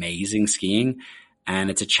 It's amazing skiing. And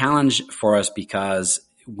it's a challenge for us because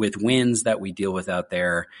with winds that we deal with out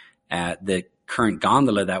there, the current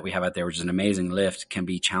gondola that we have out there, which is an amazing lift, can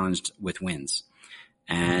be challenged with winds.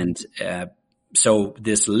 And so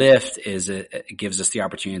this lift gives us the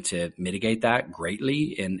opportunity to mitigate that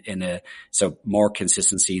greatly so more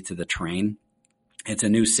consistency to the terrain. It's a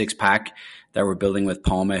new 6-pack that we're building with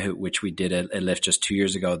Poma, which we did a lift just 2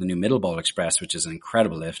 years ago, the new Middle Bowl Express, which is an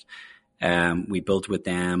incredible lift. We built with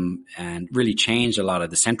them and really changed a lot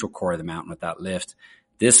of the central core of the mountain with that lift.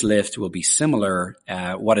 This lift will be similar.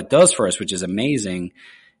 What it does for us, which is amazing,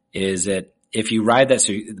 is that if you ride that,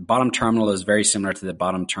 so the bottom terminal is very similar to the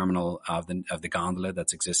bottom terminal of the gondola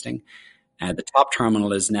that's existing. The top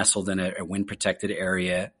terminal is nestled in a wind protected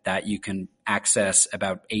area that you can access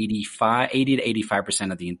about 80 to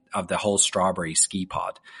 85% of the whole Strawberry ski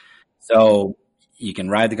pod. So you can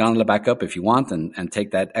ride the gondola back up if you want and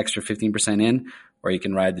take that extra 15% in, or you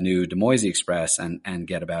can ride the new Des Moines Express and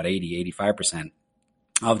get about 85%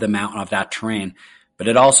 of the mountain, of that terrain. But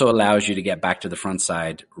it also allows you to get back to the front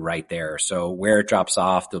side right there. So where it drops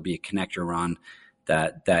off, there'll be a connector run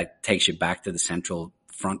that takes you back to the central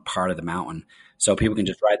front part of the mountain. So people can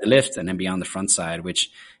just ride the lift and then be on the front side,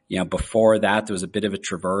 which, before that, there was a bit of a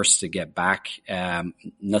traverse to get back.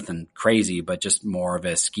 Nothing crazy, but just more of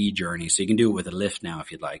a ski journey. So you can do it with a lift now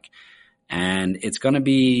if you'd like. And it's going to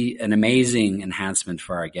be an amazing enhancement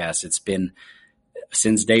for our guests. It's been,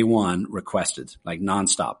 since day one, requested, like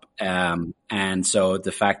nonstop. And so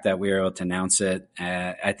the fact that we were able to announce it,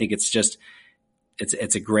 I think it's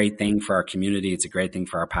a great thing for our community. It's a great thing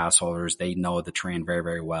for our pass holders. They know the terrain very,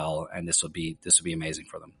 very well, and this will be amazing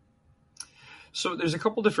for them. So there's a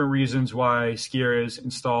couple different reasons why ski areas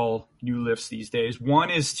install new lifts these days. One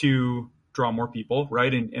is to draw more people,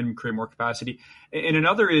 right, and create more capacity. And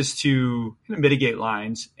another is to kind of mitigate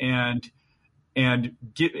lines and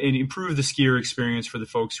improve the skier experience for the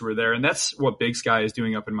folks who are there. And that's what Big Sky is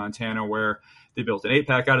doing up in Montana, where they built an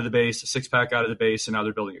 8-pack out of the base, a 6-pack out of the base, and now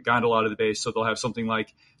they're building a gondola out of the base. So they'll have something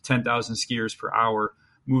like 10,000 skiers per hour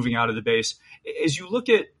moving out of the base. As you look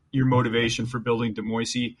at your motivation for building Des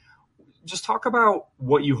Moines, just talk about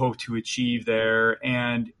what you hope to achieve there,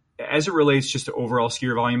 and as it relates just to overall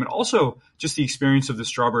skier volume, and also just the experience of the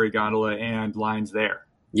Strawberry gondola and lines there.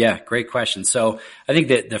 Yeah, great question. So I think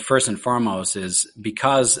that the first and foremost is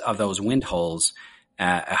because of those wind holes,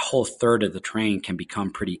 a whole third of the terrain can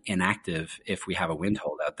become pretty inactive if we have a wind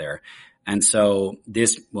hole out there. And so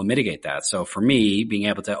this will mitigate that. So for me, being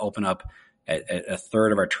able to open up a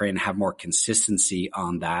third of our terrain and have more consistency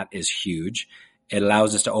on that is huge. It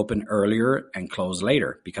allows us to open earlier and close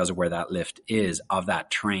later because of where that lift is of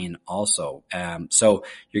that terrain also. So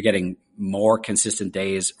you're getting more consistent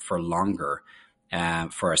days for longer.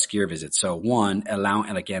 For a skier visit. So one,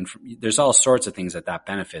 and again, there's all sorts of things that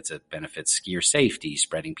benefits. It benefits skier safety,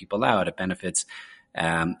 spreading people out. It benefits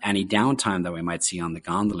any downtime that we might see on the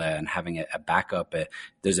gondola and having a backup.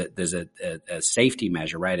 There's a safety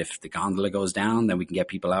measure, right? If the gondola goes down, then we can get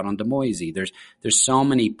people out on Des Moines. There's so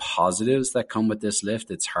many positives that come with this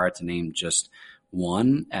lift. It's hard to name just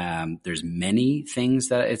one. There's many things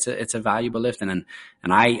that it's a valuable lift. And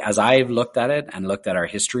as I've looked at it and looked at our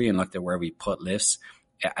history and looked at where we put lifts,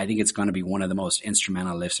 I think it's going to be one of the most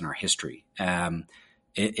instrumental lifts in our history.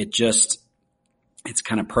 It's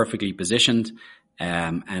kind of perfectly positioned.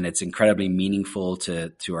 And it's incredibly meaningful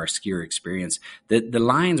to our skier experience. The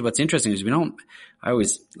lines, what's interesting is I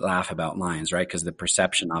always laugh about lines, right? Because the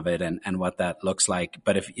perception of it and what that looks like.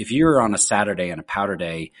 But if you're on a Saturday and a powder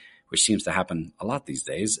day, which seems to happen a lot these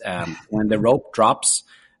days, when the rope drops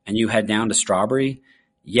and you head down to Strawberry,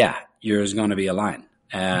 there's going to be a line,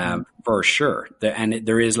 for sure.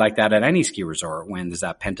 There is like that at any ski resort when there's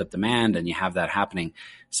that pent up demand and you have that happening.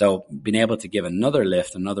 So being able to give another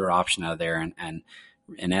lift, another option out there and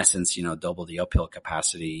in essence, double the uphill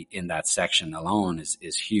capacity in that section alone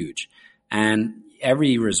is huge. And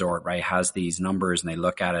every resort, right, has these numbers and they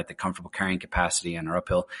look at it, the comfortable carrying capacity and our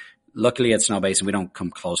uphill. Luckily at Snowbasin, we don't come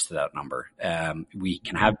close to that number. We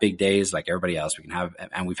can have big days like everybody else.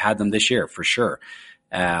 And we've had them this year for sure.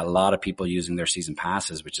 A lot of people using their season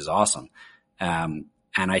passes, which is awesome. And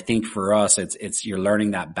I think for us, it's you're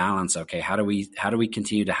learning that balance. Okay, how do we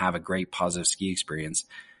continue to have a great positive ski experience,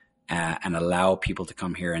 and allow people to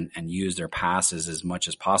come here and use their passes as much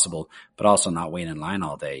as possible, but also not wait in line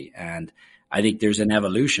all day. And I think there's an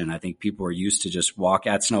evolution. I think people are used to just walk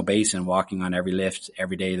at Snowbasin, walking on every lift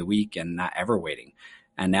every day of the week and not ever waiting.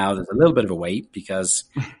 And now there's a little bit of a wait because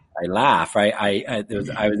I laugh, right? I was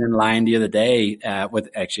in line the other day, with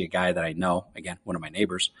actually a guy that I know, again, one of my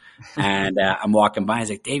neighbors. And, I'm walking by. He's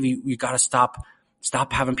like, Davey, you got to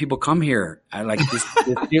stop having people come here. I like this,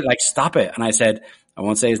 like, stop it. And I said, I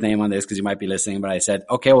won't say his name on this because he might be listening, but I said,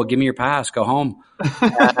 okay, well, give me your pass, go home.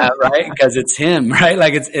 Right? Because it's him, right?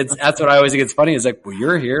 Like that's what I always think it's funny. It's like, well,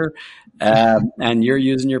 you're here, and you're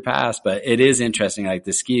using your pass, but it is interesting. Like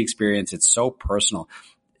the ski experience, it's so personal.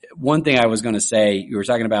 One thing I was going to say, you were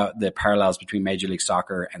talking about the parallels between Major League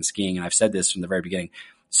Soccer and skiing. And I've said this from the very beginning.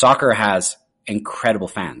 Soccer has incredible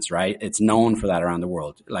fans, right? It's known for that around the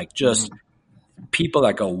world. Like just people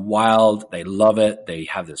that go wild. They love it. They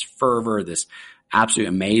have this fervor, this absolute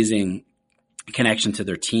amazing connection to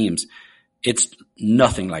their teams. It's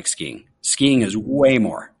nothing like skiing. Skiing is way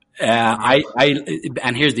more. And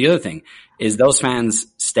here's the other thing is those fans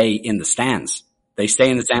stay in the stands. They stay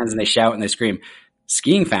in the stands and they shout and they scream.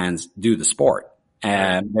 Skiing fans do the sport.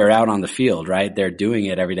 They're out on the field, right? They're doing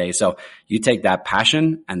it every day. So you take that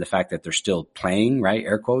passion and the fact that they're still playing, right?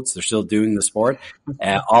 Air quotes, they're still doing the sport,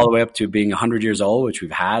 all the way up to being 100 years old, which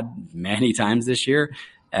we've had many times this year.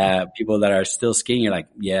 People that are still skiing, you're like,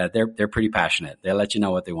 yeah, they're pretty passionate. They'll let you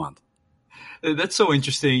know what they want. That's so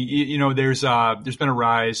interesting. You know, there's been a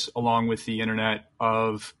rise along with the internet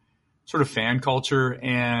of sort of fan culture,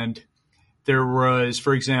 and there was,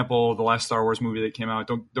 for example, the last Star Wars movie that came out.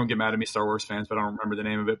 Don't get mad at me, Star Wars fans, but I don't remember the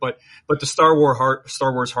name of it. But the Star Wars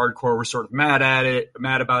hardcore were sort of mad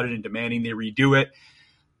about it, and demanding they redo it.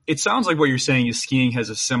 It sounds like what you're saying is skiing has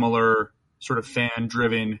a similar sort of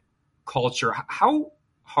fan-driven culture. How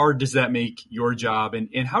hard does that make your job,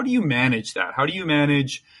 and how do you manage that? How do you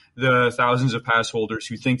manage the thousands of pass holders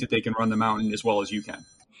who think that they can run the mountain as well as you can?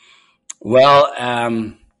 Well,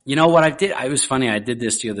 you know what I did? I was funny. I did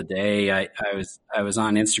this the other day. I was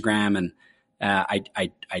on Instagram, and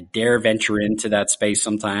I dare venture into that space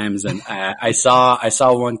sometimes. And I saw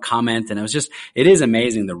one comment, and it is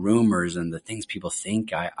amazing the rumors and the things people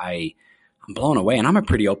think. I'm blown away, and I'm a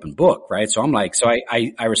pretty open book, right? So I'm like,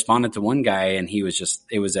 I responded to one guy, and he was just,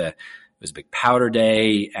 it was a big powder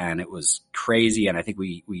day, and it was crazy. And I think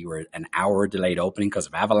we were an hour delayed opening because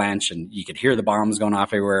of avalanche, and you could hear the bombs going off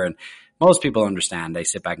everywhere. And most people understand. They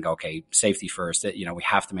sit back and go, okay, safety first. You know, we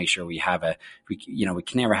have to make sure we can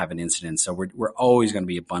never have an incident. So we're always going to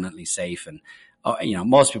be abundantly safe. And, you know,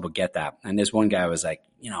 most people get that. And this one guy was like,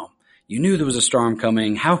 you know, you knew there was a storm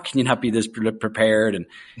coming. How can you not be this prepared? And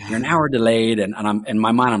you're an hour delayed. And I'm in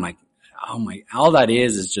my mind, I'm like, oh my, all that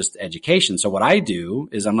is just education. So what I do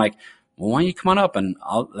is I'm like, well, why don't you come on up and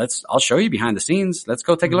I'll show you behind the scenes. Let's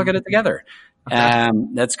go take a look at it together. Okay.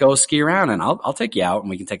 Let's go ski around, and I'll take you out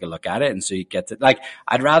and we can take a look at it. And so you get to, like,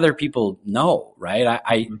 I'd rather people know, right?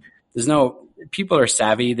 People are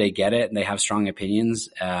savvy. They get it and they have strong opinions.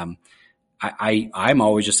 I'm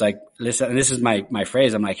always just like, listen, and this is my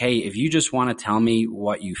phrase. I'm like, hey, if you just want to tell me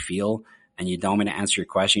what you feel and you don't want me to answer your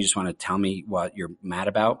question, you just want to tell me what you're mad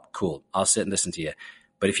about, cool. I'll sit and listen to you.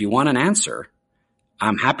 But if you want an answer,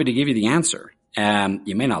 I'm happy to give you the answer.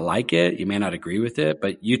 You may not like it. You may not agree with it,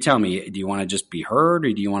 but you tell me, do you want to just be heard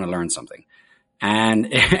or do you want to learn something?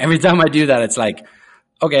 And every time I do that, it's like,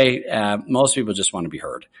 okay, most people just want to be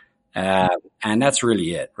heard. And that's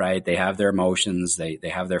really it, right? They have their emotions. They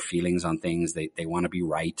have their feelings on things. They want to be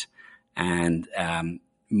right. And,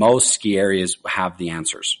 most ski areas have the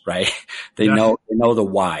answers, right? They know the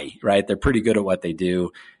why, right? They're pretty good at what they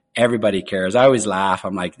do. Everybody cares. I always laugh.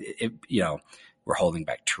 I'm like, we're holding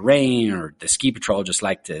back terrain, or the ski patrol just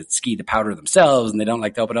like to ski the powder themselves and they don't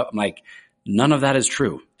like to open up. I'm like, none of that is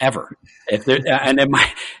true ever. If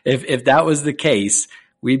that was the case,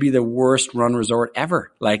 we'd be the worst run resort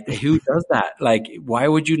ever. Like, who does that? Like, why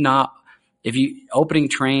would you not, opening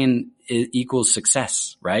terrain equals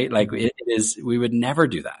success, right? Like it is, we would never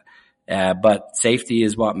do that. But safety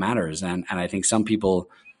is what matters. And I think some people,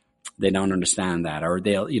 they don't understand that, or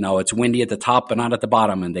it's windy at the top, but not at the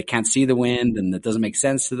bottom, and they can't see the wind and it doesn't make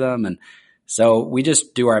sense to them. And so we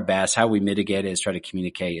just do our best. How we mitigate it is try to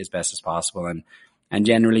communicate as best as possible. And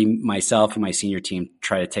generally myself and my senior team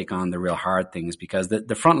try to take on the real hard things, because the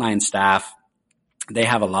frontline staff, they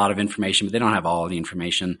have a lot of information, but they don't have all the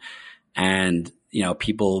information. And,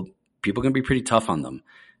 people can be pretty tough on them.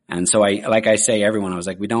 And so I say, everyone, I was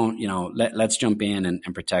like, we don't, let's jump in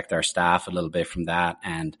and protect our staff a little bit from that,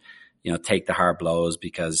 and, take the hard blows,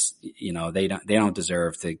 because, they don't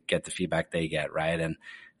deserve to get the feedback they get. Right.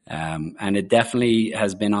 And it definitely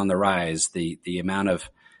has been on the rise. The amount of,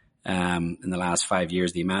 in the last 5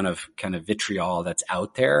 years, the amount of kind of vitriol that's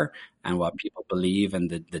out there and what people believe, and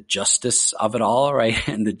the justice of it all. Right.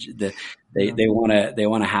 And they want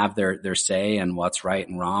to have their say and what's right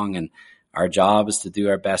and wrong. And our job is to do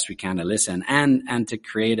our best we can to listen and to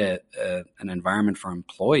create an environment for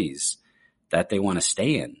employees that they want to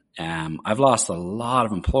stay in. I've lost a lot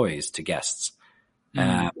of employees to guests.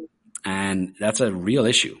 And that's a real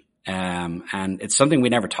issue. And it's something we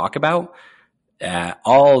never talk about.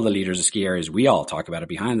 All the leaders of ski areas, we all talk about it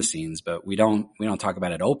behind the scenes, but we don't talk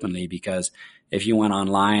about it openly, because if you went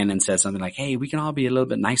online and said something like, hey, we can all be a little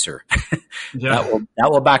bit nicer, that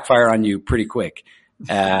will backfire on you pretty quick.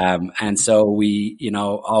 And so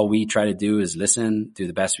all we try to do is listen, do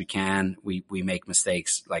the best we can. We make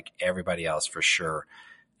mistakes like everybody else for sure.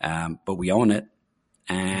 But we own it,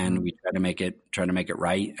 and we try to make it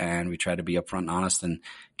right. And we try to be upfront and honest and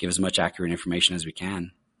give as much accurate information as we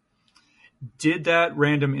can. Did that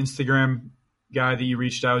random Instagram guy that you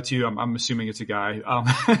reached out to, I'm assuming it's a guy,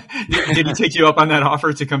 did he take you up on that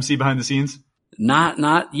offer to come see behind the scenes?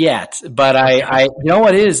 Not yet, but I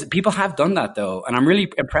what is, people have done that though. And I'm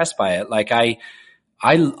really impressed by it. Like I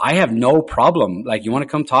have no problem. Like, you want to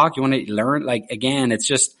come talk, you want to learn, like, again, it's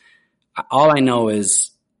just, all I know is,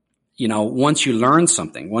 once you learn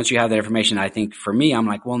something, once you have that information, I think for me, I'm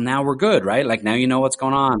like, well, now we're good, right? Like, now you know what's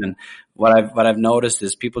going on. And what I've noticed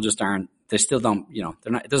is people just they still don't,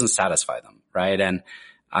 they're not, it doesn't satisfy them. Right. And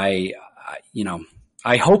I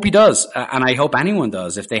hope he does. And I hope anyone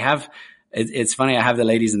does. If they have, it's funny. I have the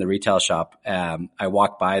ladies in the retail shop. I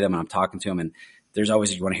walk by them and I'm talking to them, and there's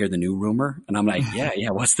always, you want to hear the new rumor? And I'm like, yeah.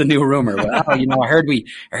 What's the new rumor? Well, I heard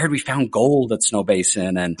we found gold at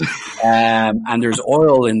Snowbasin, and there's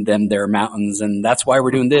oil in their mountains, and that's why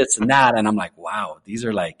we're doing this and that. And I'm like, wow, these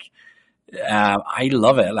are like, I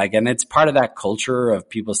love it. Like, and it's part of that culture of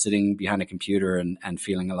people sitting behind a computer and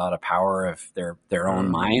feeling a lot of power of their own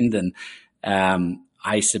mind. And,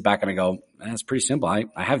 I sit back and I go, it's pretty simple. I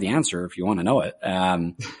have the answer if you want to know it.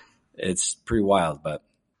 It's pretty wild, but.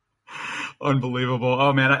 Unbelievable.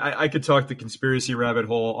 Oh man, I could talk the conspiracy rabbit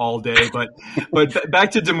hole all day, but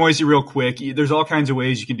back to Demoisy real quick. There's all kinds of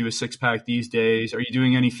ways you can do a 6-pack these days. Are you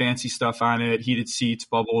doing any fancy stuff on it? Heated seats,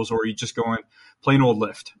 bubbles, or are you just going plain old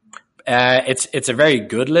lift? It's a very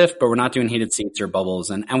good lift, but we're not doing heated seats or bubbles.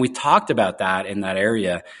 And we talked about that in that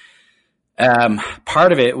area.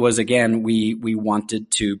 Part of it was, again, we wanted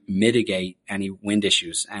to mitigate any wind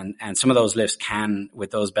issues, and some of those lifts with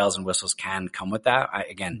those bells and whistles can come with that.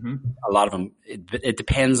 A lot of them, it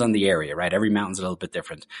depends on the area, right? Every mountain's a little bit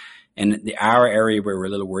different. In our area, we're a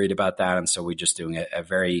little worried about that. And so we're just doing a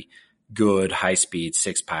very good high speed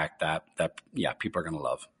 6-pack that people are going to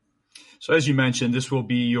love. So as you mentioned, this will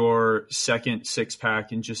be your second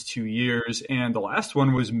 6-pack in just 2 years. And the last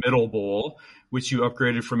one was Middle Bowl, which you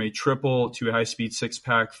upgraded from a triple to a high-speed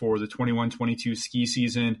 6-pack for the 21-22 ski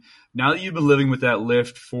season. Now that you've been living with that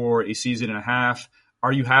lift for a season and a half,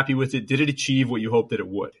 are you happy with it? Did it achieve what you hoped that it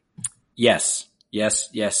would? Yes.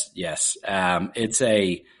 It's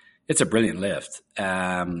a brilliant lift.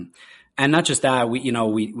 And not just that,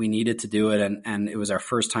 we needed to do it, and it was our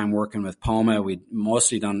first time working with Poma. We'd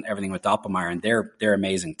mostly done everything with Doppelmayr, and they're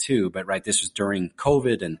amazing too. But right, this was during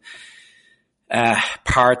COVID and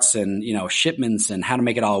parts and shipments and how to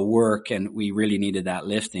make it all work, and we really needed that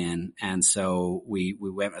lift in. And so we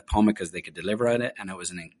went with Poma because they could deliver on it, and it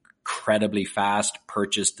was an incredibly fast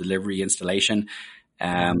purchase, delivery, installation.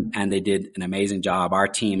 And they did an amazing job. Our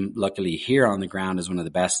team, luckily here on the ground, is one of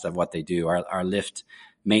the best of what they do. Our lift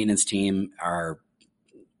maintenance team are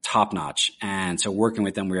top notch. And so working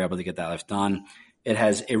with them, we were able to get that lift done.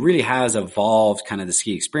 It really has evolved kind of the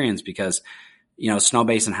ski experience, because,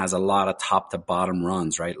 Snowbasin has a lot of top to bottom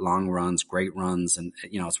runs, right? Long runs, great runs. And,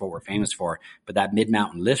 it's what we're famous for. But that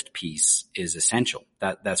mid-mountain lift piece is essential.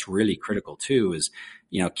 That's really critical too, is,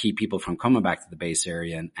 keep people from coming back to the base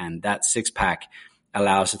area. And that 6-pack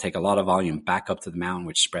allows us to take a lot of volume back up to the mountain,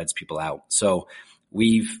 which spreads people out. So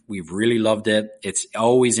we've really loved it. It's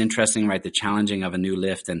always interesting, right? The challenging of a new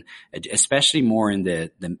lift, and especially more in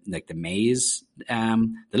the maze.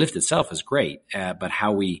 The lift itself is great, but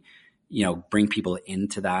how we, bring people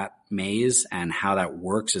into that maze and how that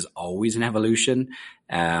works is always an evolution.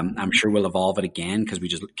 I'm sure we'll evolve it again because we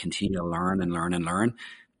just continue to learn and learn and learn.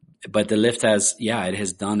 But the lift it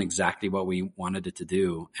has done exactly what we wanted it to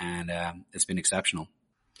do, and it's been exceptional.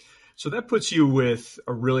 So that puts you with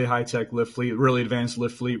a really high-tech lift fleet, really advanced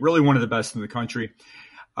lift fleet, really one of the best in the country.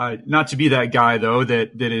 Not to be that guy, though,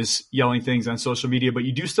 that is yelling things on social media, but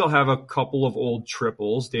you do still have a couple of old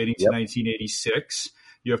triples dating to 1986.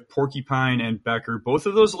 You have Porcupine and Becker. Both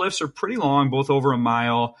of those lifts are pretty long, both over a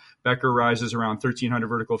mile. Becker rises around 1,300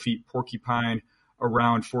 vertical feet, Porcupine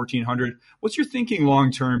around 1,400. What's your thinking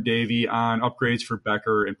long-term, Davy, on upgrades for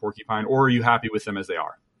Becker and Porcupine, or are you happy with them as they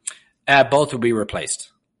are? Both will be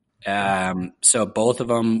replaced. So both of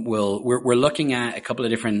them we're looking at a couple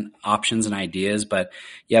of different options and ideas, but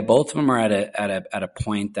yeah, both of them are at a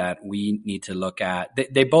point that we need to look at.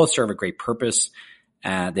 They both serve a great purpose.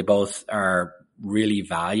 They both are really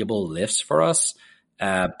valuable lifts for us.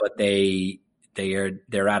 But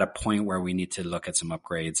they're at a point where we need to look at some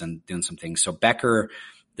upgrades and doing some things. So Becker,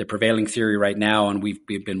 the prevailing theory right now, and we've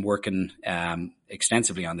been working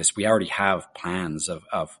extensively on this. We already have plans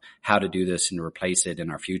of how to do this and to replace it in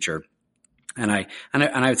our future, and I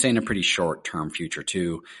would say in a pretty short term future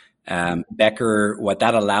too. Becker, what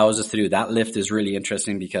that allows us to do, that lift is really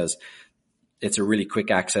interesting because it's a really quick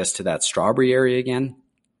access to that Strawberry area again,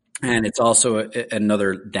 and it's also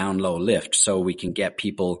another down low lift, so we can get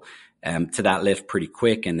people to that lift pretty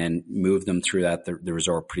quick and then move them through the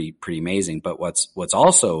resort pretty amazing. But what's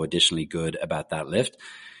also additionally good about that lift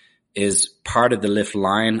is part of the lift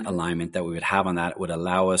line alignment that we would have on that would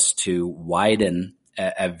allow us to widen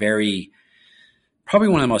probably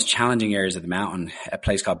one of the most challenging areas of the mountain, a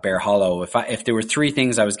place called Bear Hollow. If there were three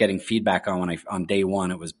things I was getting feedback on on day one,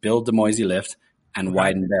 it was build the Moisey lift and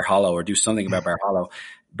widen Bear Hollow, or do something about Bear Hollow.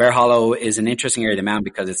 Bear Hollow is an interesting area of the mountain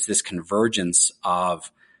because it's this convergence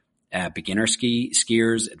of beginner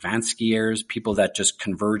skiers, advanced skiers, people that just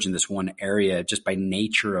converge in this one area just by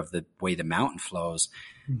nature of the way the mountain flows.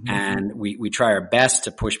 Mm-hmm. And we try our best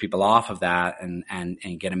to push people off of that and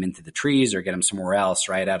get them into the trees or get them somewhere else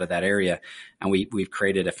right out of that area. And we've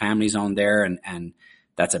created a family zone there, and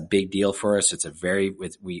that's a big deal for us.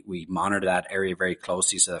 We monitor that area very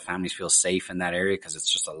closely so that families feel safe in that area because it's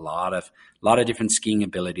just a lot of different skiing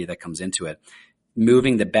ability that comes into it.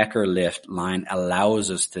 Moving the Becker lift line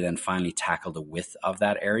allows us to then finally tackle the width of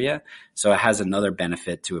that area. So it has another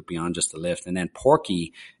benefit to it beyond just the lift. And then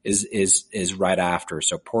Porky is right after.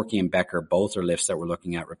 So Porky and Becker both are lifts that we're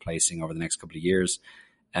looking at replacing over the next couple of years.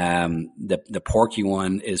 The Porky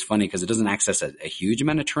one is funny because it doesn't access a huge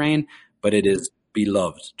amount of terrain, but it is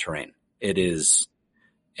beloved terrain. It is,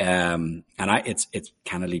 it's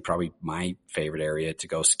candidly probably my favorite area to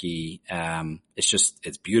go ski.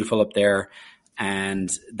 It's beautiful up there. And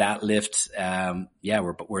that lift,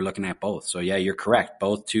 we're looking at both. So yeah, you're correct.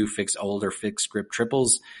 Both two older fixed grip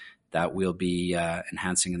triples that we'll be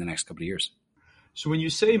enhancing in the next couple of years. So when you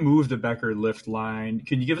say move the Becker lift line,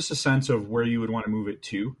 can you give us a sense of where you would want to move it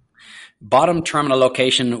to? Bottom terminal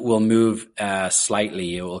location will move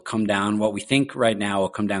slightly. It will come down. What we think right now will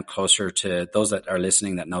come down closer to those that are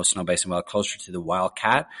listening that know Snowbasin well, closer to the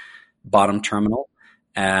Wildcat bottom terminal.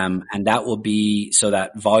 And that will be so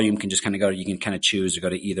that volume can just kind of go, you can kind of choose to go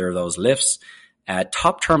to either of those lifts.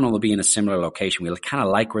 Top terminal will be in a similar location. We'll kind of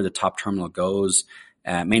like where the top terminal goes,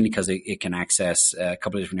 mainly because it can access a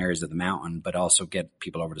couple of different areas of the mountain, but also get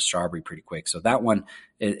people over to Strawberry pretty quick. So that one,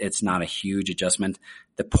 it's not a huge adjustment.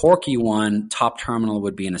 The Porky one, top terminal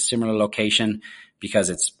would be in a similar location because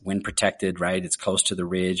it's wind protected, right? It's close to the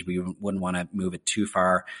ridge. We wouldn't want to move it too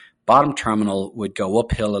far. Bottom terminal would go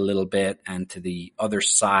uphill a little bit, and to the other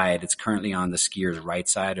side, it's currently on the skier's right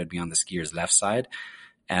side. It would be on the skier's left side,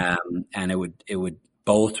 and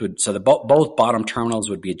both bottom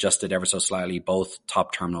terminals would be adjusted ever so slightly. Both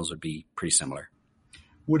top terminals would be pretty similar.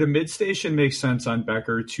 Would a mid station make sense on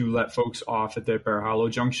Becker to let folks off at that Bear Hollow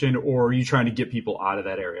junction, or are you trying to get people out of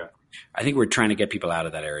that area? I think we're trying to get people out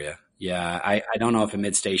of that area. Yeah, I don't know if a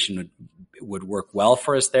mid station would work well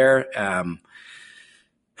for us there.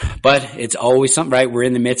 But it's always something, right? We're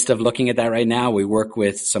in the midst of looking at that right now. We work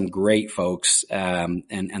with some great folks, and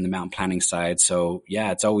the mountain planning side. So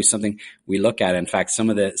yeah, it's always something we look at. In fact, some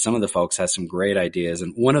of the folks have some great ideas,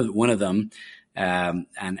 and one of them, from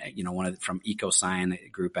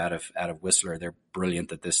EcoSign group out of Whistler, they're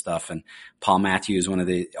brilliant at this stuff. And Paul Matthews, one of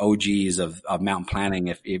the OGs of mountain planning.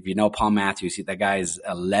 If you know Paul Matthews, that guy is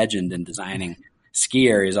a legend in designing ski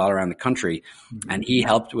areas all around the country. And he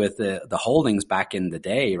helped with the holdings back in the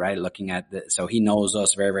day, right? Looking at so he knows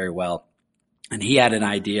us very, very well. And he had an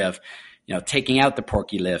idea of, taking out the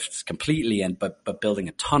Porky lifts completely but building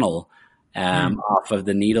a tunnel, off of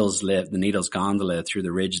the Needles gondola through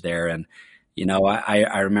the ridge there. And,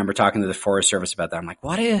 I remember talking to the Forest Service about that. I'm like,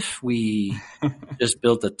 what if we just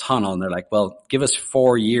built a tunnel? And they're like, well, give us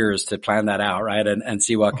 4 years to plan that out, right? And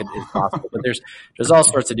see what is possible. But there's all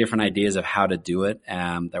sorts of different ideas of how to do it,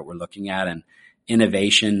 that we're looking at. And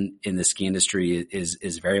innovation in the ski industry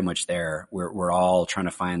is very much there. We're all trying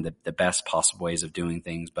to find the best possible ways of doing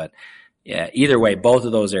things. But yeah, either way, both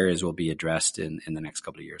of those areas will be addressed in the next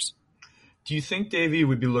couple of years. Do you think, Davy,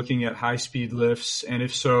 would be looking at high-speed lifts? And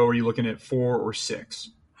if so, are you looking at 4 or 6?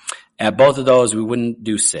 Both of those, we wouldn't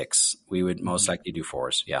do 6. We would most likely do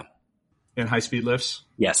 4s, yeah. And high-speed lifts?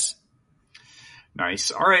 Yes.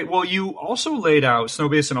 Nice. All right. Well, you also laid out,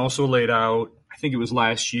 Snowbasin also laid out, I think it was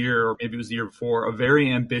last year or maybe it was the year before, a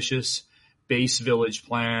very ambitious base village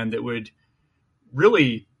plan that would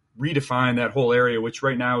really redefine that whole area, which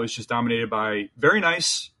right now is just dominated by very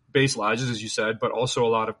nice base lodges, as you said, but also a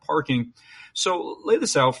lot of parking. So lay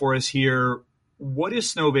this out for us here. What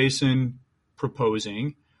is Snowbasin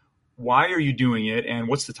proposing? Why are you doing it? And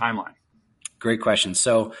what's the timeline? Great question.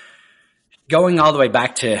 So going all the way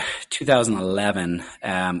back to 2011,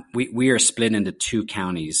 we are split into two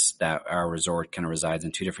counties that our resort kind of resides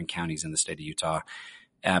in, two different counties in the state of Utah.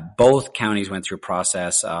 Both counties went through a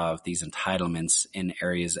process of these entitlements in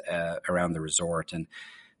areas around the resort. And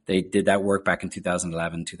they did that work back in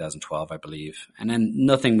 2011, 2012, I believe. And then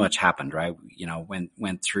nothing much happened, right?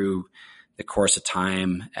 Went through the course of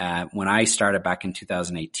time. When I started back in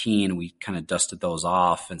 2018, we kind of dusted those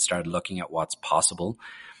off and started looking at what's possible.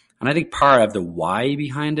 And I think part of the why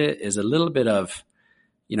behind it is a little bit of,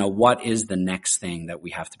 what is the next thing that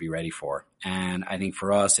we have to be ready for? And I think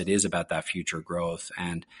for us, it is about that future growth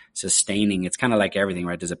and sustaining. It's kind of like everything,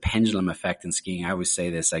 right? There's a pendulum effect in skiing. I always say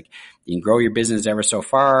this, like you can grow your business ever so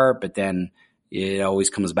far, but then it always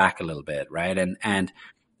comes back a little bit, right? And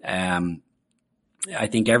I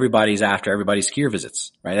think everybody's after everybody's skier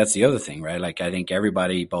visits, right? That's the other thing, right? Like I think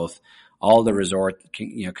everybody, all the resort,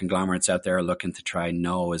 conglomerates out there are looking to try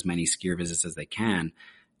know as many skier visits as they can.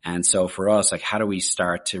 And so for us, like, how do we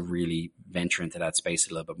start to really venture into that space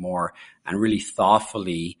a little bit more and really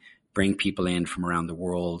thoughtfully bring people in from around the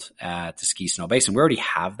world to ski Snowbasin? We already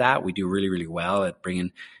have that. We do really, really well at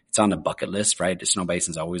it's on the bucket list, right? The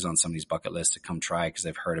Snowbasin's always on somebody's bucket list to come try because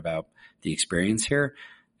they've heard about the experience here.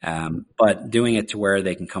 But doing it to where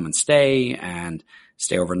they can come and stay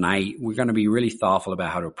overnight, we're going to be really thoughtful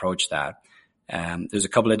about how to approach that. There's a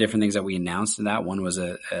couple of different things that we announced in that. One was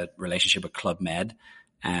a relationship with Club Med.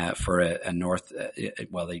 For a North,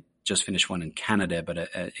 they just finished one in Canada, but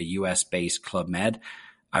a US-based Club Med.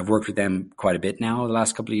 I've worked with them quite a bit now the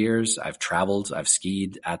last couple of years. I've traveled, I've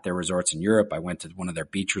skied at their resorts in Europe. I went to one of their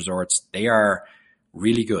beach resorts. They are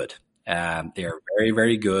really good. They are very,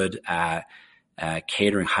 very good at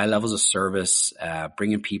catering high levels of service,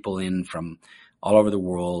 bringing people in from all over the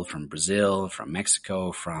world, from Brazil, from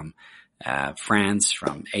Mexico, from France,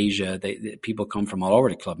 from Asia. People come from all over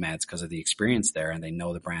to Club Meds because of the experience there, and they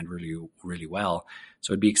know the brand really, really well.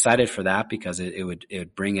 So I'd be excited for that because it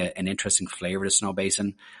would bring an interesting flavor to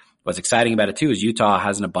Snowbasin. What's exciting about it too is Utah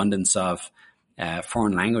has an abundance of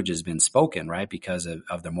foreign languages being spoken, right? Because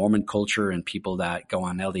of the Mormon culture and people that go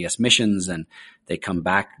on LDS missions and they come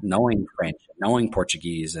back knowing French, knowing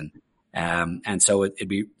Portuguese, and so it'd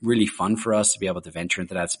be really fun for us to be able to venture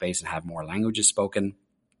into that space and have more languages spoken.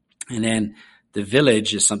 And then the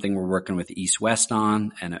village is something we're working with East West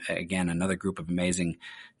on. And again, another group of amazing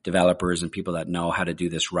developers and people that know how to do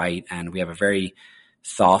this right. And we have a very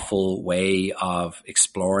thoughtful way of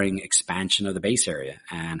exploring expansion of the base area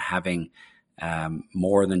and having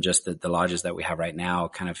more than just the lodges that we have right now,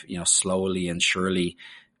 kind of, slowly and surely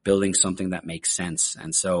building something that makes sense.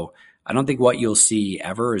 And so I don't think what you'll see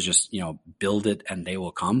ever is just, build it and they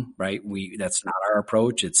will come, right? That's not our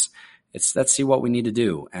approach. It's let's see what we need to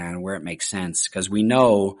do and where it makes sense. Cause we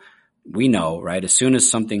know, right? As soon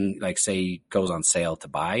as something like say goes on sale to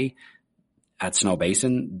buy at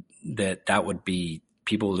Snowbasin, that would be,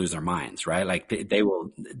 people will lose their minds, right? Like they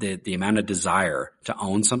will, the amount of desire to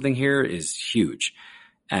own something here is huge.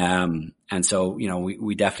 And so,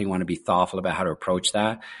 we definitely want to be thoughtful about how to approach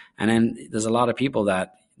that. And then there's a lot of people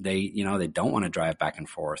that they don't want to drive back and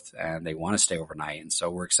forth and they want to stay overnight. And so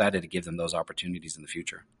we're excited to give them those opportunities in the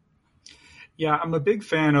future. Yeah, I'm a big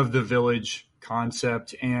fan of the village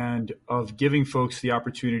concept and of giving folks the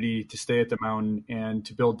opportunity to stay at the mountain and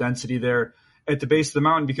to build density there at the base of the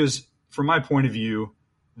mountain, because from my point of view,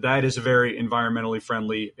 that is a very environmentally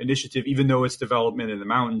friendly initiative, even though it's development in the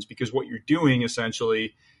mountains, because what you're doing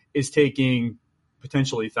essentially is taking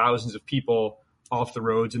potentially thousands of people off the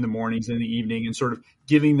roads in the mornings and in the evening and sort of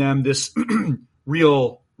giving them this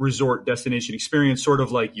real resort destination experience, sort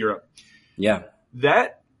of like Europe. Yeah.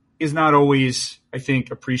 That is not always, I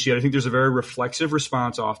think, appreciated. I think there's a very reflexive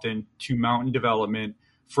response often to mountain development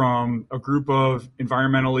from a group of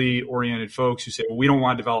environmentally oriented folks who say, well, we don't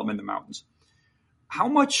want development in the mountains. How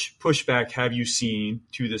much pushback have you seen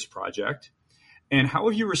to this project? And how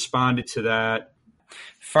have you responded to that?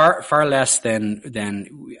 Far less than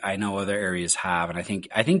I know other areas have. And I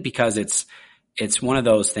think because it's one of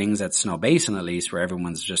those things at Snowbasin, at least, where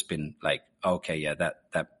everyone's just been like, okay, yeah,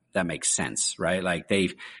 that makes sense, right? Like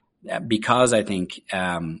because I think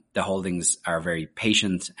the holdings are very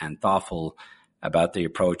patient and thoughtful. about the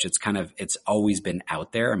approach. It's always been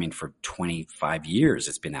out there. I mean, for 25 years,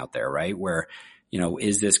 it's been out there, right? Where,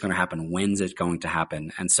 is this going to happen? When's it going to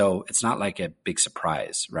happen? And so it's not like a big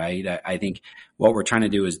surprise, right? I think what we're trying to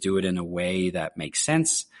do is do it in a way that makes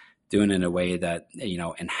sense, do it in a way that,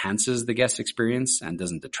 enhances the guest experience and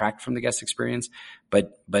doesn't detract from the guest experience.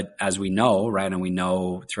 But as we know, right, and we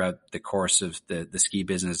know throughout the course of the ski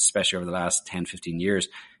business, especially over the last 10, 15 years,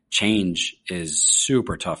 change is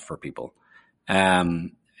super tough for people. There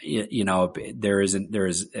is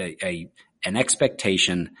an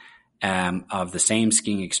expectation of the same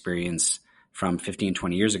skiing experience from 15,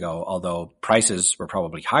 20 years ago, although prices were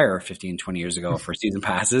probably higher 15, 20 years ago for season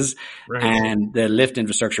passes, right, and the lift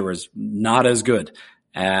infrastructure was not as good.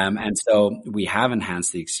 And so we have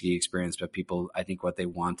enhanced the ski experience, but people, I think what they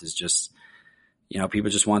want is just, people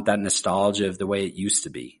just want that nostalgia of the way it used to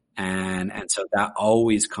be. And so that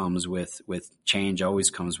always comes with change, always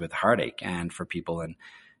comes with heartache and for people.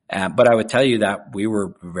 But I would tell you that we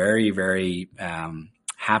were very, very,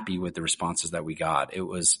 happy with the responses that we got. It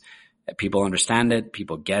was, people understand it,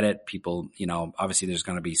 people get it, people, obviously there's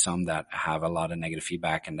going to be some that have a lot of negative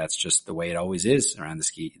feedback, and that's just the way it always is around the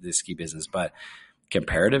ski business. But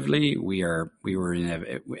comparatively, we were in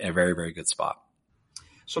a very, very good spot.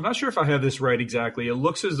 So I'm not sure if I have this right exactly. It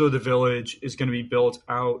looks as though the village is going to be built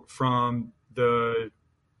out from the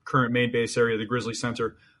current main base area, the Grizzly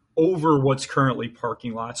Center, over what's currently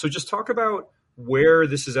parking lot. So just talk about where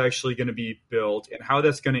this is actually going to be built and how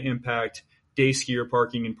that's going to impact day skier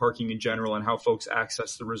parking and parking in general, and how folks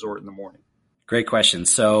access the resort in the morning. Great question.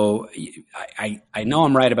 So I know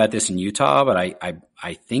I'm right about this in Utah, but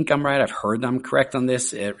I think I'm right. I've heard I'm correct on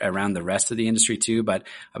this around the rest of the industry too. But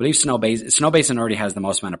I believe Snowbasin already has the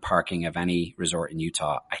most amount of parking of any resort in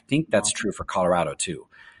Utah. I think that's true for Colorado too.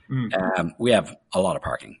 We have a lot of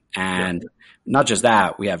parking, and not just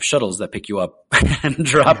that, we have shuttles that pick you up and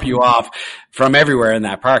drop you off from everywhere in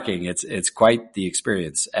that parking. It's quite the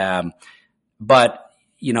experience. But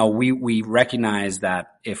we recognize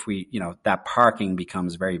that if that parking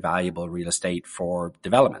becomes very valuable real estate for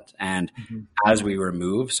development. And as we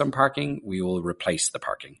remove some parking, we will replace the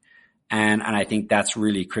parking. And I think that's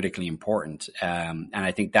really critically important. And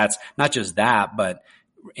I think that's not just that, but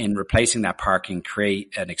in replacing that parking,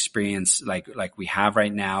 create an experience like we have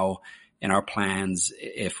right now in our plans.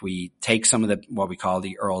 If we take some of what we call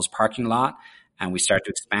the Earl's parking lot and we start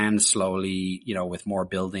to expand slowly, with more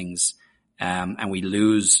buildings, and we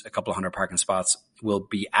lose a couple of hundred parking spots, we'll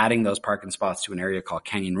be adding those parking spots to an area called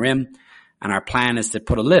Canyon Rim. And our plan is to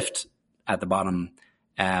put a lift at the bottom,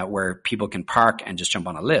 where people can park and just jump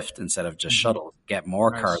on a lift instead of just shuttles, get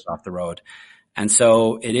more cars off the road. And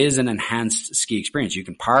so it is an enhanced ski experience. You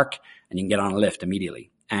can park and you can get on a lift immediately.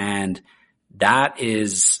 And that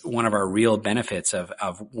is one of our real benefits of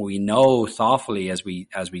we know thoughtfully as we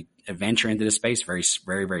venture into this space very,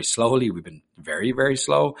 very, very slowly. We've been very, very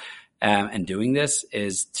slow. And doing this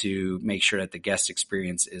is to make sure that the guest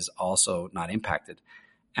experience is also not impacted.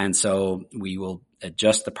 And so we will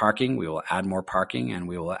adjust the parking, we will add more parking, and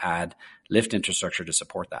we will add lift infrastructure to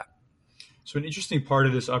support that. So an interesting part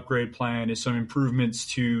of this upgrade plan is some improvements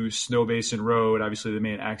to Snowbasin Road, obviously the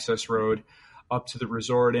main access road up to the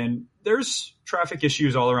resort. And there's traffic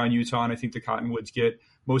issues all around Utah, and I think the Cottonwoods get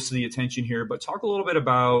most of the attention here. But talk a little bit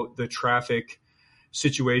about the traffic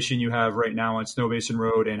situation you have right now on Snowbasin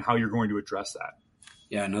Road and how you're going to address that.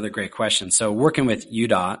 Yeah, another great question. So working with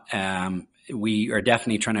UDOT, we are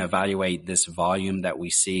definitely trying to evaluate this volume that we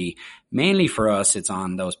see. Mainly for us, it's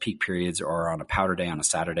on those peak periods or on a powder day on a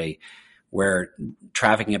Saturday, where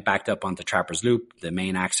traffic get backed up onto Trappers Loop, the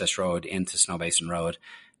main access road into Snowbasin Road.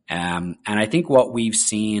 And I think what we've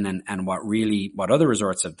seen and what other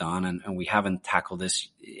resorts have done, and we haven't tackled this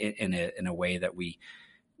in a way that we,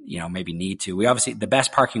 maybe need to. We obviously, the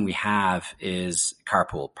best parking we have is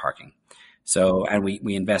carpool parking. So, and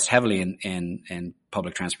we invest heavily in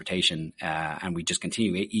public transportation, and we just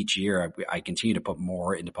continue each year. I continue to put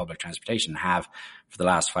more into public transportation, have for the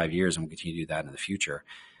last 5 years, and we'll continue to do that in the future.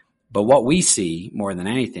 But what we see more than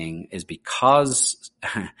anything is because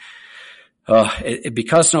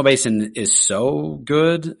Snowbasin is so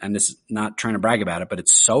good, and this is not trying to brag about it, but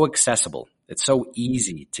it's so accessible. It's so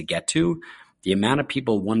easy to get to. The amount of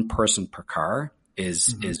people, one person per car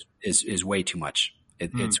is way too much.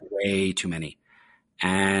 It's way too many.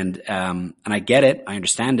 And I get it. I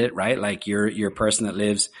understand it, right? Like you're a person that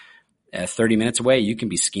lives 30 minutes away. You can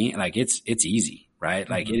be skiing. Like it's easy, right?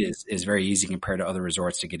 Like it is very easy compared to other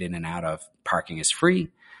resorts to get in and out of. Parking is free.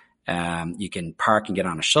 You can park and get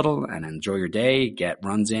on a shuttle and enjoy your day, get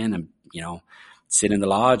runs in and, sit in the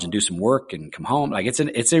lodge and do some work and come home. Like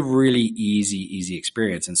it's a really easy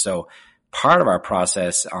experience. And so part of our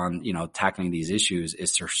process on, tackling these issues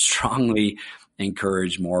is to strongly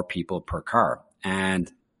encourage more people per car.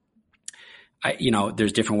 And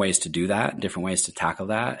there's different ways to do that, different ways to tackle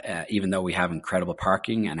that. Even though we have incredible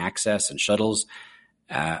parking and access and shuttles,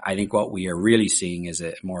 I think what we are really seeing is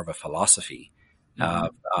more of a philosophy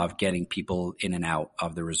of getting people in and out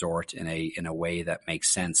of the resort in a way that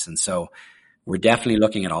makes sense. And so we're definitely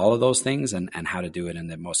looking at all of those things and how to do it in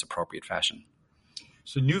the most appropriate fashion.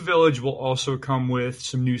 So New Village will also come with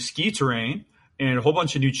some new ski terrain and a whole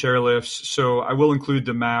bunch of new chairlifts. So I will include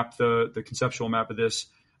the map, the conceptual map of this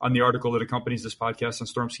on the article that accompanies this podcast on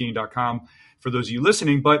stormskiing.com for those of you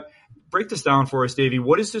listening. But break this down for us, Davy.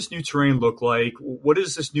 What does this new terrain look like? What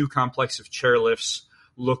does this new complex of chairlifts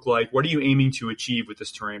look like? What are you aiming to achieve with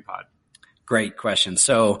this terrain pod? Great question.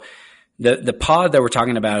 So the pod that we're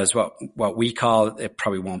talking about is what we call, it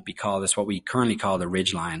probably won't be called this, what we currently call the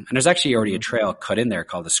ridge line. And there's actually already a trail cut in there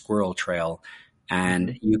called the Squirrel Trail.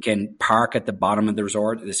 And you can park at the bottom of the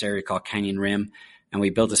resort, this area called Canyon Rim. And we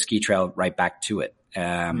built a ski trail right back to it.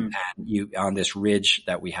 And you on this ridge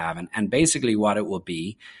that we have. And basically what it will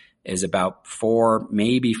be is about 4,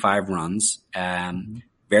 maybe 5 runs,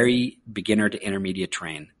 very beginner to intermediate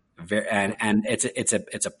terrain. And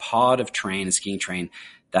it's a pod of terrain, a skiing terrain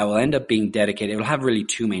that will end up being dedicated. It will have really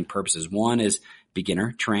 2 main purposes. One is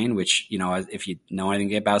beginner terrain, which, if you know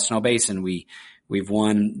anything about Snowbasin, we've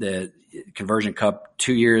won the Conversion Cup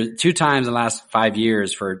 2 times in the last 5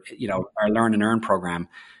 years for, our Learn and Earn program,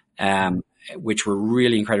 which we're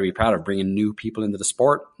really incredibly proud of, bringing new people into the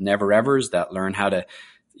sport, never evers that learn how to,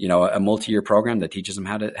 a multi-year program that teaches them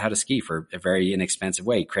how to ski for a very inexpensive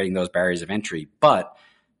way, creating those barriers of entry. But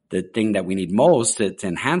the thing that we need most to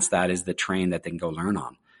enhance that is the terrain that they can go learn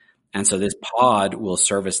on. And so this pod will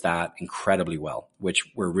service that incredibly well, which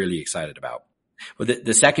we're really excited about. Well,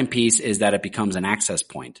 the second piece is that it becomes an access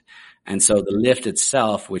point. And so the lift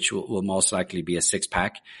itself, which will most likely be a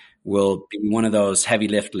 6-pack, will be one of those heavy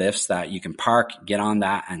lifts that you can park, get on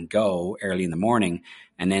that and go early in the morning.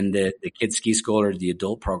 And then the kids ski school or the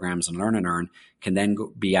adult programs and Learn and Earn can then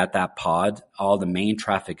be at that pod. All the main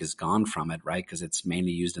traffic is gone from it, right? Because it's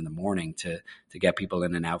mainly used in the morning to get people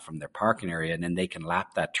in and out from their parking area. And then they can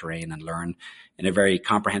lap that terrain and learn in a very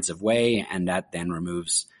comprehensive way. And that then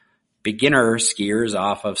removes beginner skiers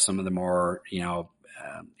off of some of the more,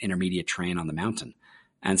 intermediate terrain on the mountain.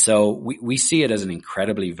 And so we see it as an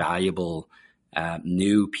incredibly valuable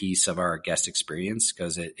new piece of our guest experience,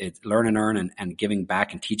 because it Learn and Earn and giving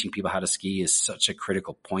back and teaching people how to ski is such a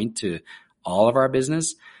critical point to all of our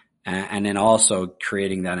business. And then also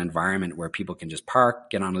creating that environment where people can just park,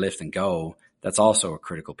 get on a lift and go. That's also a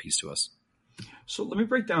critical piece to us. So let me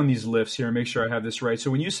break down these lifts here and make sure I have this right.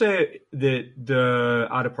 So when you say that the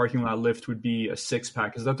out of parking lot lift would be a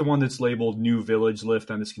 6-pack, is that the one that's labeled New Village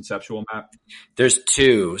lift on this conceptual map? There's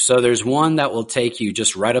 2. So there's one that will take you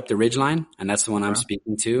just right up the ridgeline, and that's the one I'm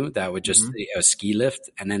speaking to. That would just be a ski lift.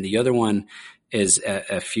 And then the other one is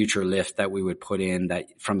a future lift that we would put in that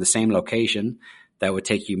from the same location that would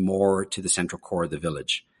take you more to the central core of the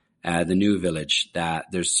village. The New Village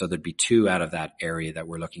there'd be 2 out of that area that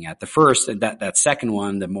we're looking at. The first, that second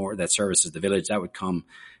one, the more that services the village, that would come,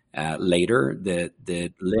 later.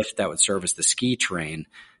 The lift that would service the ski terrain,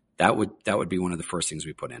 that would be one of the first things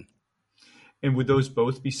we put in. And would those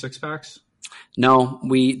both be 6-packs? No,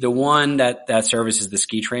 the one that services the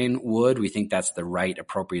ski terrain we think that's the right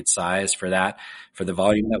appropriate size for that, for the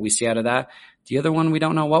volume that we see out of that. The other one, we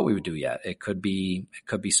don't know what we would do yet. It could be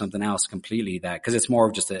something else completely, because it's more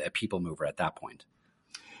of just a people mover at that point.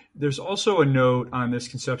 There's also a note on this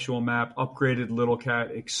conceptual map, upgraded Little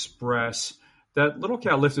Cat Express. That Little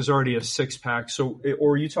Cat lift is already a 6-pack. So,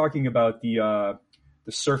 or are you talking about the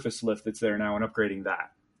surface lift that's there now and upgrading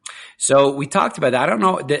that? So we talked about that. I don't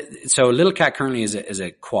know. So Little Cat currently is a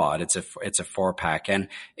quad. It's a 4-pack, and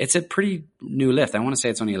it's a pretty new lift. I want to say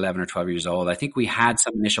it's only 11 or 12 years old. I think we had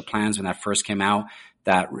some initial plans when that first came out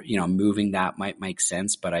that, moving that might make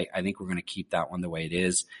sense, but I think we're going to keep that one the way it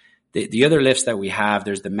is. The other lifts that we have,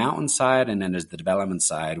 there's the mountain side and then there's the development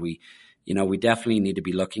side. We definitely need to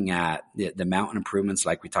be looking at the mountain improvements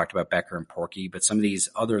like we talked about Becker and Porky, but some of these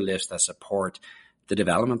other lifts that support the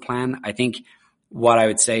development plan. I think what I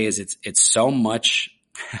would say is it's so much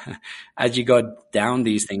as you go down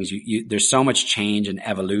these things, there's so much change and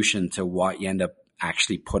evolution to what you end up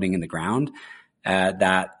actually putting in the ground,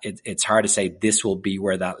 that it's hard to say this will be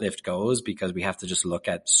where that lift goes, because we have to just look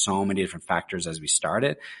at so many different factors as we start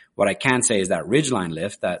it. What I can say is that ridgeline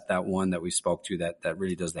lift, that one that we spoke to, that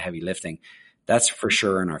really does the heavy lifting, that's for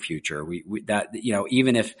sure in our future.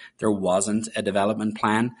 Even if there wasn't a development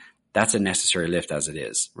plan, that's a necessary lift as it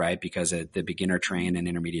is, right? Because of the beginner train and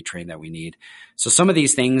intermediate train that we need. So some of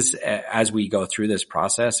these things, as we go through this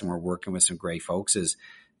process and we're working with some great folks, is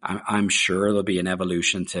I'm sure there'll be an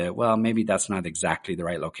evolution to, well, maybe that's not exactly the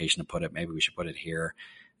right location to put it. Maybe we should put it here.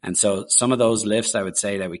 And so some of those lifts I would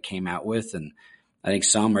say that we came out with, and I think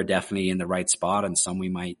some are definitely in the right spot and some we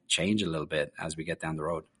might change a little bit as we get down the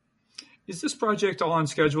road. Is this project all on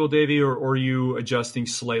schedule, Davy, or are you adjusting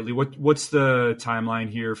slightly? What's the timeline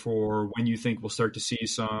here for when you think we'll start to see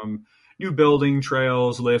some new building,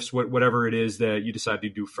 trails, lifts, whatever it is that you decide to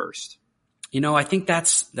do first? I think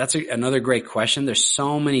that's another great question. There's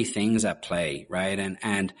so many things at play, right?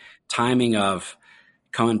 And timing of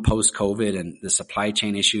coming post COVID and the supply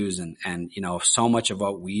chain issues and so much of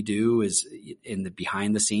what we do is in the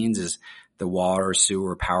behind the scenes is the water,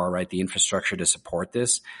 sewer, power, right? The infrastructure to support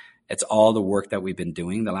this. It's all the work that we've been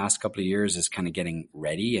doing the last couple of years is kind of getting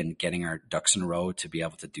ready and getting our ducks in a row to be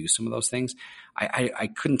able to do some of those things. I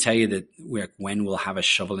couldn't tell you that when we'll have a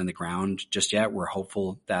shovel in the ground just yet. We're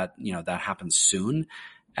hopeful that, that happens soon.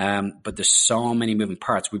 But there's so many moving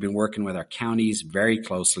parts. We've been working with our counties very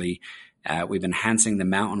closely. We've been enhancing the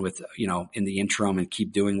mountain with, in the interim and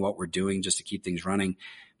keep doing what we're doing just to keep things running.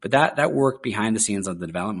 But that work behind the scenes on the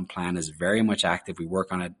development plan is very much active. We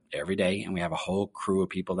work on it every day and we have a whole crew of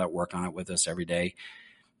people that work on it with us every day.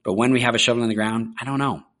 But when we have a shovel in the ground, I don't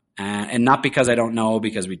know. And not because I don't know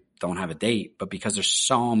because we don't have a date, but because there's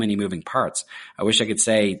so many moving parts. I wish I could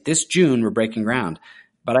say this June we're breaking ground,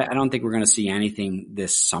 but I don't think we're going to see anything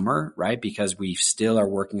this summer, right? Because we still are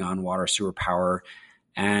working on water, sewer, power,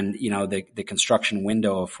 and the construction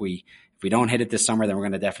window. If we don't hit it this summer, then we're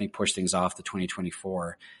going to definitely push things off to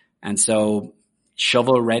 2024. And so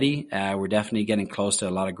shovel ready. We're definitely getting close to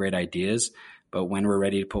a lot of great ideas, but when we're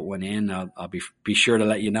ready to put one in, I'll be sure to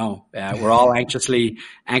let you know. We're all anxiously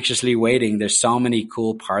waiting. There's so many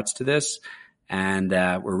cool parts to this and,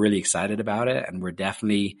 we're really excited about it. And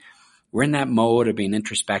we're in that mode of being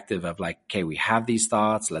introspective of like, okay, we have these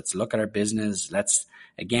thoughts. Let's look at our business.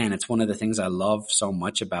 Again, it's one of the things I love so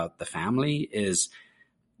much about the family is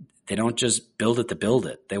they don't just build it to build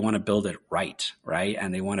it. They want to build it right?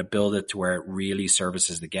 And they want to build it to where it really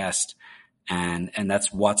services the guest. And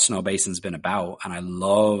that's what Snowbasin's been about. And I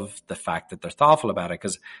love the fact that they're thoughtful about it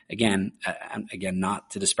because again,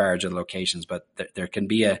 not to disparage the locations, but there can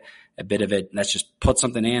be a bit of it. Let's just put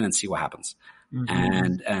something in and see what happens.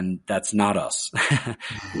 Mm-hmm. And that's not us.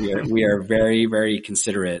 we are very, very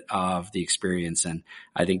considerate of the experience. And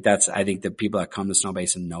I think the people that come to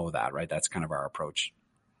Snowbasin know that, right? That's kind of our approach.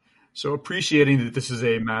 So appreciating that this is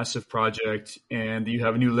a massive project and that you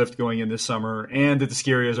have a new lift going in this summer and that the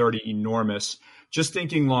ski area is already enormous. Just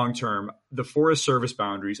thinking long term, the Forest Service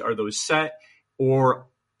boundaries, are those set or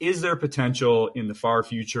is there potential in the far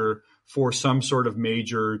future for some sort of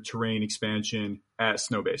major terrain expansion at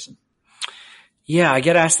Snowbasin? Yeah, I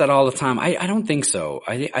get asked that all the time. I don't think so.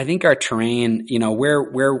 I think our terrain,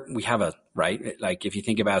 where we have right? Like if you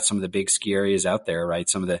think about some of the big ski areas out there, right?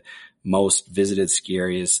 Some of the most visited ski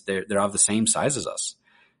areas, they're of the same size as us.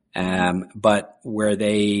 But where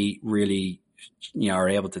they really, are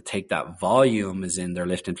able to take that volume is in their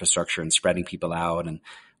lift infrastructure and spreading people out and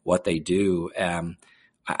what they do.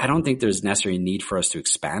 I don't think there's necessarily a need for us to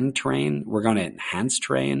expand terrain. We're going to enhance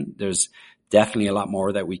terrain. There's definitely a lot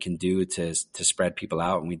more that we can do to spread people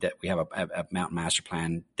out. And we have a mountain master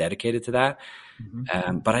plan dedicated to that.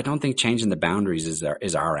 Mm-hmm. But I don't think changing the boundaries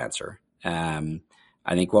is our answer.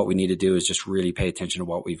 I think what we need to do is just really pay attention to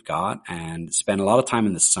what we've got and spend a lot of time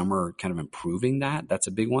in the summer kind of improving that. That's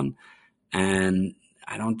a big one. And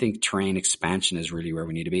I don't think terrain expansion is really where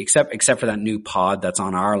we need to be, except for that new pod that's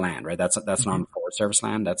on our land, right? That's not on Forest Service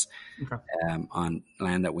land. That's on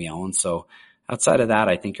land that we own. So outside of that,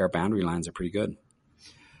 I think our boundary lines are pretty good.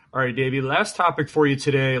 All right, Davey, last topic for you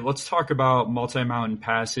today. Let's talk about multi-mountain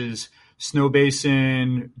passes.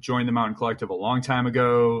 Snowbasin joined the Mountain Collective a long time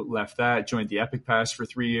ago, left that, joined the Epic Pass for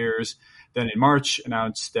 3 years. Then in March,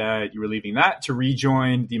 announced that you were leaving that to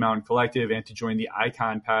rejoin the Mountain Collective and to join the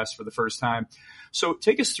Icon Pass for the first time. So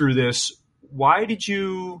take us through this. Why did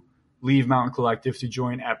you leave Mountain Collective to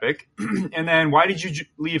join Epic? And then why did you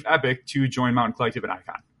leave Epic to join Mountain Collective and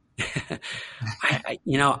Icon?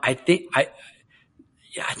 I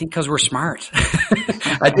think because we're smart.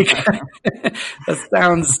 I think that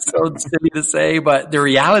sounds so silly to say, but the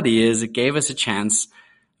reality is it gave us a chance.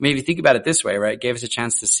 Maybe think about it this way, right? It gave us a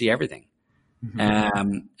chance to see everything.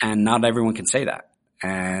 Mm-hmm. And not everyone can say that.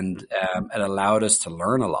 And it allowed us to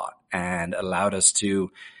learn a lot and allowed us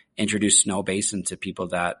to introduce Snowbasin to people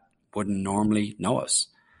that wouldn't normally know us.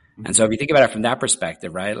 Mm-hmm. And so if you think about it from that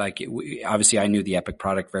perspective, right? Like obviously I knew the Epic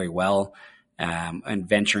product very well. and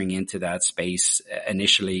venturing into that space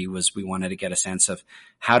initially was we wanted to get a sense of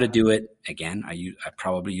how to do it. Again, I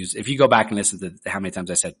probably use, if you go back and listen to how many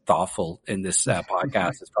times I said thoughtful in this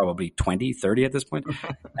podcast, it's probably 20, 30 at this point.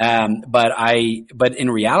 But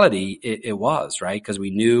in reality, it was, right? Because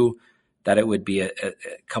we knew that it would be a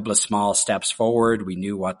couple of small steps forward. We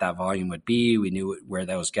knew what that volume would be. We knew where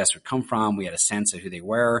those guests would come from. We had a sense of who they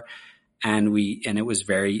were. And it was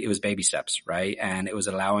baby steps, right? And it was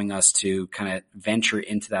allowing us to kind of venture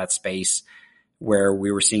into that space where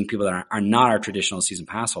we were seeing people that are not our traditional season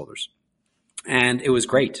pass holders. And it was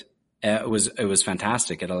great. It was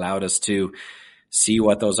fantastic. It allowed us to see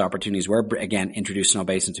what those opportunities were. Again, introduce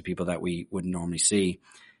Snowbasin to people that we wouldn't normally see.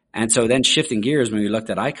 And so then shifting gears, when we looked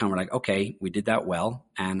at Icon, we're like, okay, we did that well.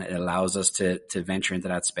 And it allows us to venture into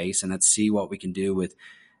that space, and let's see what we can do with,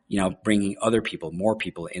 bringing other people, more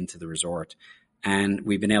people into the resort. And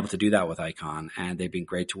we've been able to do that with Icon, and they've been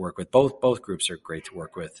great to work with. Both groups are great to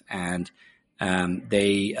work with. And,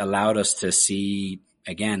 they allowed us to see,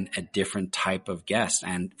 again, a different type of guest,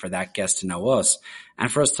 and for that guest to know us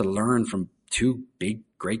and for us to learn from two big,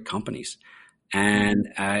 great companies.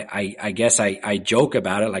 And I guess I joke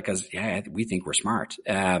about it, like, we think we're smart.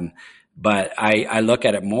 But I look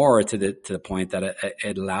at it more to the point that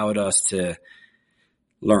it allowed us to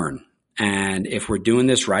learn. And if we're doing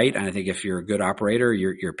this right, and I think if you're a good operator,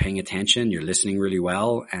 you're paying attention, you're listening really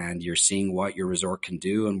well, and you're seeing what your resort can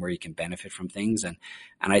do and where you can benefit from things. And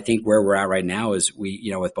I think where we're at right now is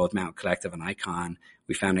we, with both Mountain Collective and Icon,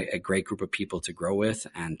 we found a great group of people to grow with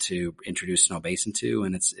and to introduce Snowbasin to,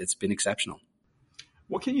 and it's been exceptional.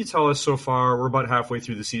 What can you tell us so far? We're about halfway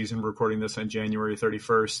through the season, recording this on January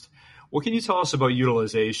 31st. What can you tell us about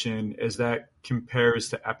utilization as that compares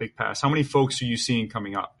to Epic Pass? How many folks are you seeing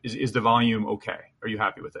coming up? Is the volume okay? Are you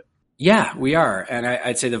happy with it? Yeah, we are. And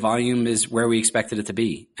I'd say the volume is where we expected it to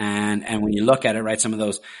be. And when you look at it, right, some of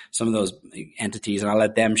those entities, and I'll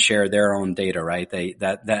let them share their own data, right?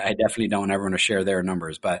 That I definitely don't want everyone to share their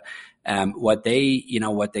numbers, but, what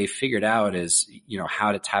they figured out is,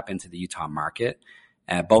 how to tap into the Utah market.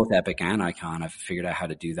 Both Epic and Icon have figured out how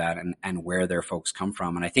to do that and where their folks come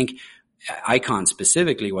from. And I think Icon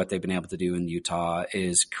specifically, what they've been able to do in Utah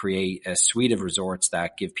is create a suite of resorts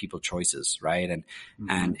that give people choices, right?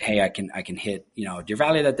 And hey, I can hit, Deer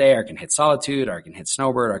Valley that day, or I can hit Solitude, or I can hit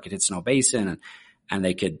Snowbird, or I could hit Snowbasin, and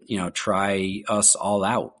they could, try us all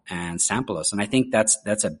out and sample us. And I think that's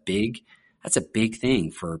a big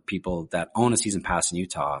thing for people that own a season pass in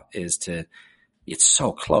Utah, is it's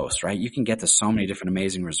so close, right? You can get to so many different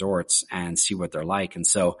amazing resorts and see what they're like. And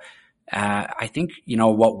so, I think,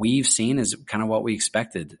 what we've seen is kind of what we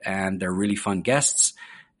expected, and they're really fun guests.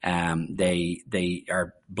 They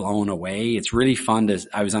are blown away. It's really fun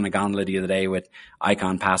I was on a gondola the other day with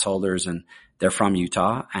Icon pass holders, and they're from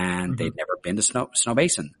Utah, and they'd never been to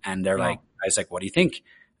Snowbasin. And they're like, I was like, what do you think?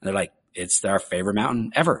 And they're like, it's our favorite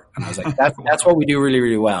mountain ever. And I was like, that's what we do really,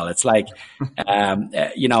 really well. It's like,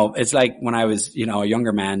 it's like when I was, a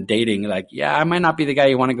younger man dating, like, yeah, I might not be the guy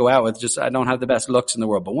you want to go out with. Just, I don't have the best looks in the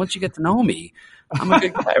world. But once you get to know me, I'm a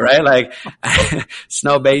good guy, right? Like,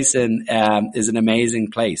 Snowbasin, is an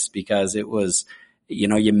amazing place because it was,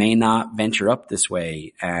 you may not venture up this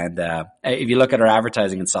way. And, if you look at our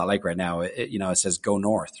advertising in Salt Lake right now, it says go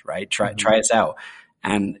north, right? Try us out.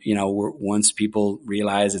 And, once people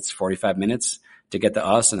realize it's 45 minutes to get to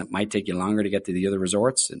us, and it might take you longer to get to the other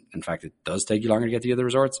resorts. In fact, it does take you longer to get to the other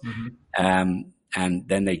resorts. And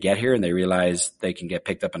then they get here and they realize they can get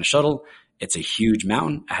picked up in a shuttle. It's a huge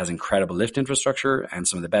mountain. It has incredible lift infrastructure and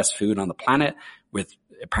some of the best food on the planet, with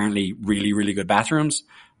apparently really, really good bathrooms.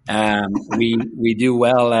 We do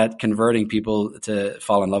well at converting people to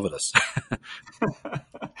fall in love with us.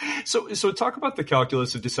 So talk about the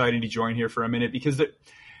calculus of deciding to join here for a minute, because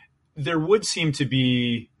there would seem to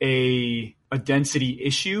be a density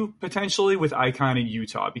issue potentially with Icon in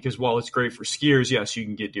Utah, because while it's great for skiers, yes, you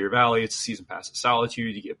can get Deer Valley, it's a season pass at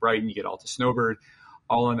Solitude, you get Brighton, you get Alta Snowbird,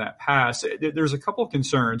 all on that pass. There's a couple of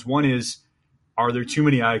concerns. One is, are there too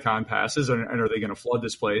many Icon passes, and are they going to flood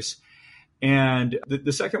this place? And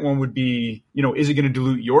the second one would be, is it going to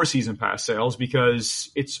dilute your season pass sales, because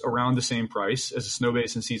it's around the same price as a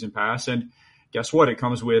Snowbasin season pass? And guess what? It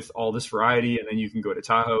comes with all this variety, and then you can go to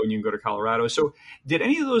Tahoe and you can go to Colorado. So did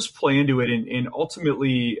any of those play into it? And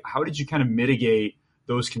ultimately, how did you kind of mitigate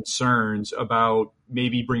those concerns about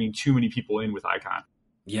maybe bringing too many people in with Icon?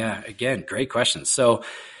 Yeah, again, great question. So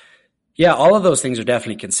yeah, all of those things are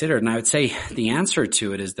definitely considered. And I would say the answer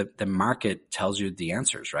to it is that the market tells you the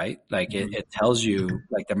answers, right? Like it tells you,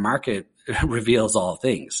 like the market reveals all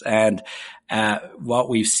things. And what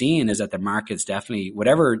we've seen is that the market's definitely,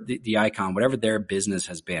 whatever the icon, whatever their business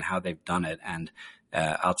has been, how they've done it, and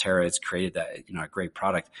Altera has created that, a great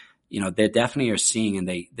product. They definitely are seeing, and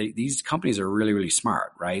these companies are really, really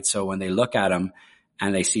smart, right? So when they look at them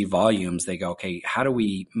and they see volumes, they go, okay, how do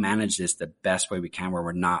we manage this the best way we can where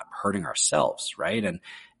we're not hurting ourselves, right? And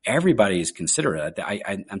everybody's considerate.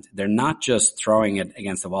 They're not just throwing it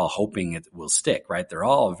against the wall hoping it will stick, right? They're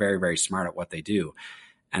all very, very smart at what they do.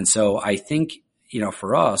 And so I think,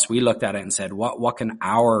 for us, we looked at it and said, what can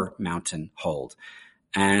our mountain hold?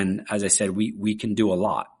 And as I said, we can do a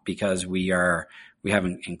lot because we have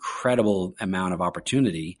an incredible amount of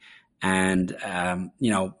opportunity. And,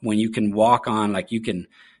 when you can walk on, like you can,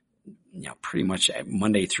 pretty much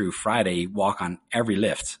Monday through Friday, walk on every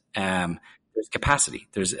lift. There's capacity.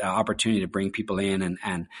 There's an opportunity to bring people in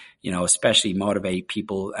and, especially motivate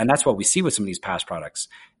people. And that's what we see with some of these past products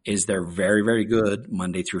is they're very, very good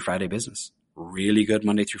Monday through Friday business, really good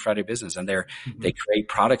Monday through Friday business. And they create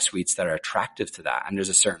product suites that are attractive to that. And there's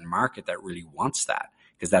a certain market that really wants that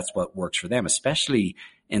because that's what works for them, especially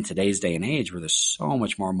in today's day and age where there's so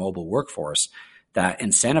much more mobile workforce that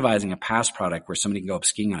incentivizing a past product where somebody can go up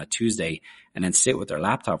skiing on a Tuesday and then sit with their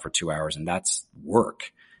laptop for 2 hours and that's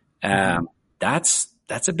work.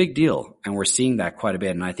 That's a big deal. And we're seeing that quite a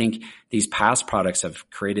bit. And I think these past products have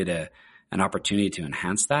created an opportunity to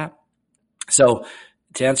enhance that. So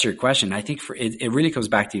to answer your question, I think it really comes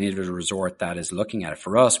back to the individual resort that is looking at it.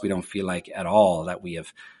 For us, we don't feel like at all that we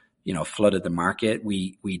have, flooded the market.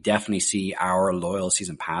 We definitely see our loyal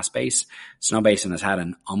season pass base. Snowbasin has had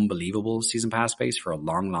an unbelievable season pass base for a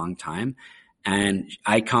long, long time. And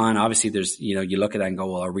Icon, obviously there's, you look at that and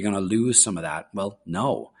go, well, are we going to lose some of that? Well,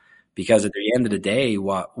 no. Because at the end of the day,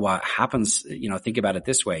 what happens, think about it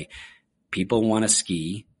this way. People want to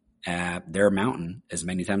ski their mountain as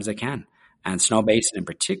many times as they can. And Snowbasin in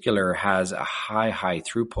particular has a high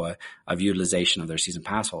throughput of utilization of their season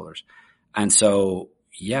pass holders. And so,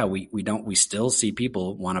 yeah, we still see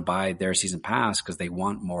people want to buy their season pass because they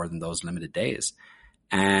want more than those limited days.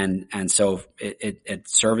 And so it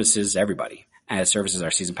services everybody. And it services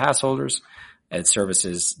our season pass holders. It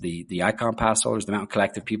services the Icon pass holders, the Mountain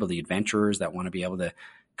Collective people, the adventurers that want to be able to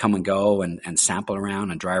come and go and sample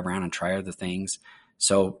around and drive around and try other things.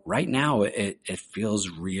 So right now it feels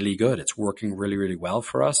really good. It's working really, really well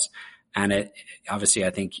for us. And it obviously, I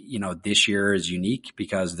think, this year is unique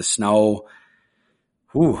because the snow,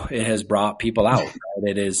 it has brought people out.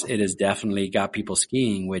 Right? It has definitely got people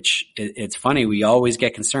skiing, which it's funny. We always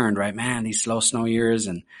get concerned, right? Man, these slow snow years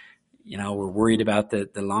and, we're worried about the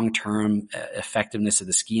long-term effectiveness of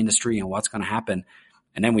the ski industry and what's going to happen.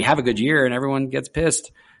 And then we have a good year and everyone gets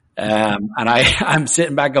pissed. And I'm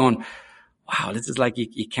sitting back going, wow, this is like,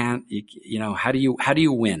 you can't, how do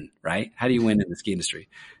you win, right? How do you win in the ski industry?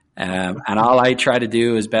 And all I try to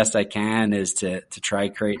do as best I can is to try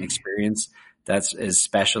to create an experience that's as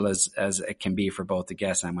special as it can be for both the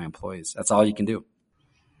guests and my employees. That's all you can do.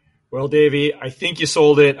 Well, Davy, I think you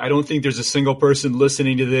sold it. I don't think there's a single person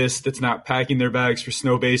listening to this that's not packing their bags for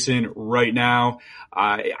Snowbasin right now.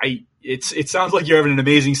 It sounds like you're having an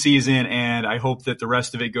amazing season, and I hope that the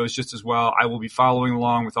rest of it goes just as well. I will be following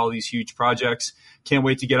along with all these huge projects. Can't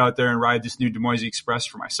wait to get out there and ride this new Des Moines Express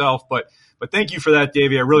for myself. But thank you for that,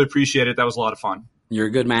 Davy. I really appreciate it. That was a lot of fun. You're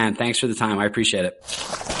a good man. Thanks for the time. I appreciate it.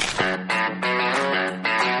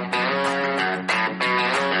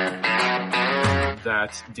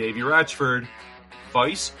 That's Davy Ratchford,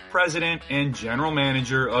 Vice President and General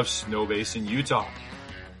Manager of Snowbasin, Utah.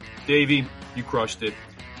 Davy, you crushed it.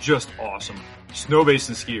 Just awesome.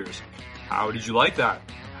 Snowbasin skiers, how did you like that?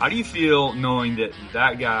 How do you feel knowing that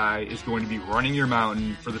that guy is going to be running your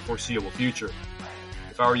mountain for the foreseeable future?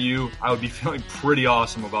 If I were you, I would be feeling pretty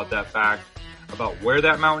awesome about that fact, about where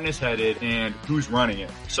that mountain is headed and who's running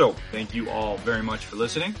it. So thank you all very much for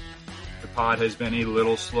listening. The pod has been a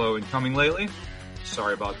little slow in coming lately.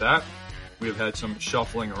 Sorry about that. We have had some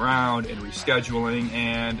shuffling around and rescheduling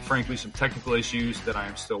and frankly some technical issues that I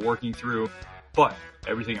am still working through, but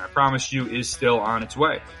everything I promised you is still on its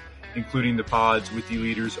way, including the pods with the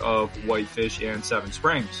leaders of Whitefish and Seven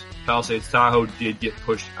Springs. Palisades Tahoe did get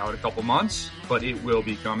pushed out a couple months, but it will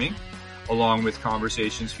be coming, along with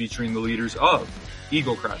conversations featuring the leaders of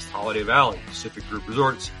Eagle Crest, Holiday Valley, Pacific Group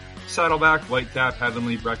Resorts, Saddleback, Whitecap,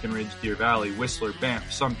 Heavenly, Breckenridge, Deer Valley, Whistler,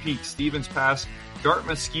 Banff, Sun Peak, Stevens Pass,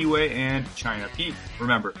 Dartmouth Skiway, and China Peak.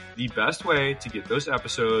 Remember, the best way to get those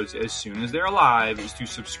episodes as soon as they're live is to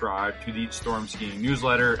subscribe to the Storm Skiing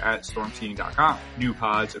newsletter at stormskiing.com. New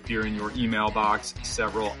pods appear in your email box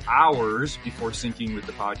several hours before syncing with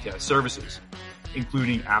the podcast services,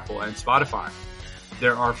 including Apple and Spotify.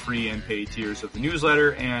 There are free and paid tiers of the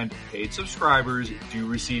newsletter, and paid subscribers do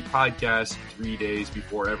receive podcasts 3 days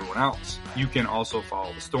before everyone else. You can also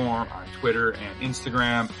follow the Storm on Twitter and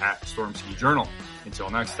Instagram at Storm Ski Journal. Until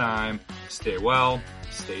next time, stay well,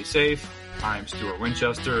 stay safe. I'm Stuart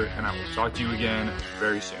Winchester, and I will talk to you again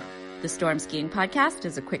very soon. The Storm Skiing Podcast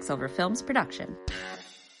is a Quicksilver Films production.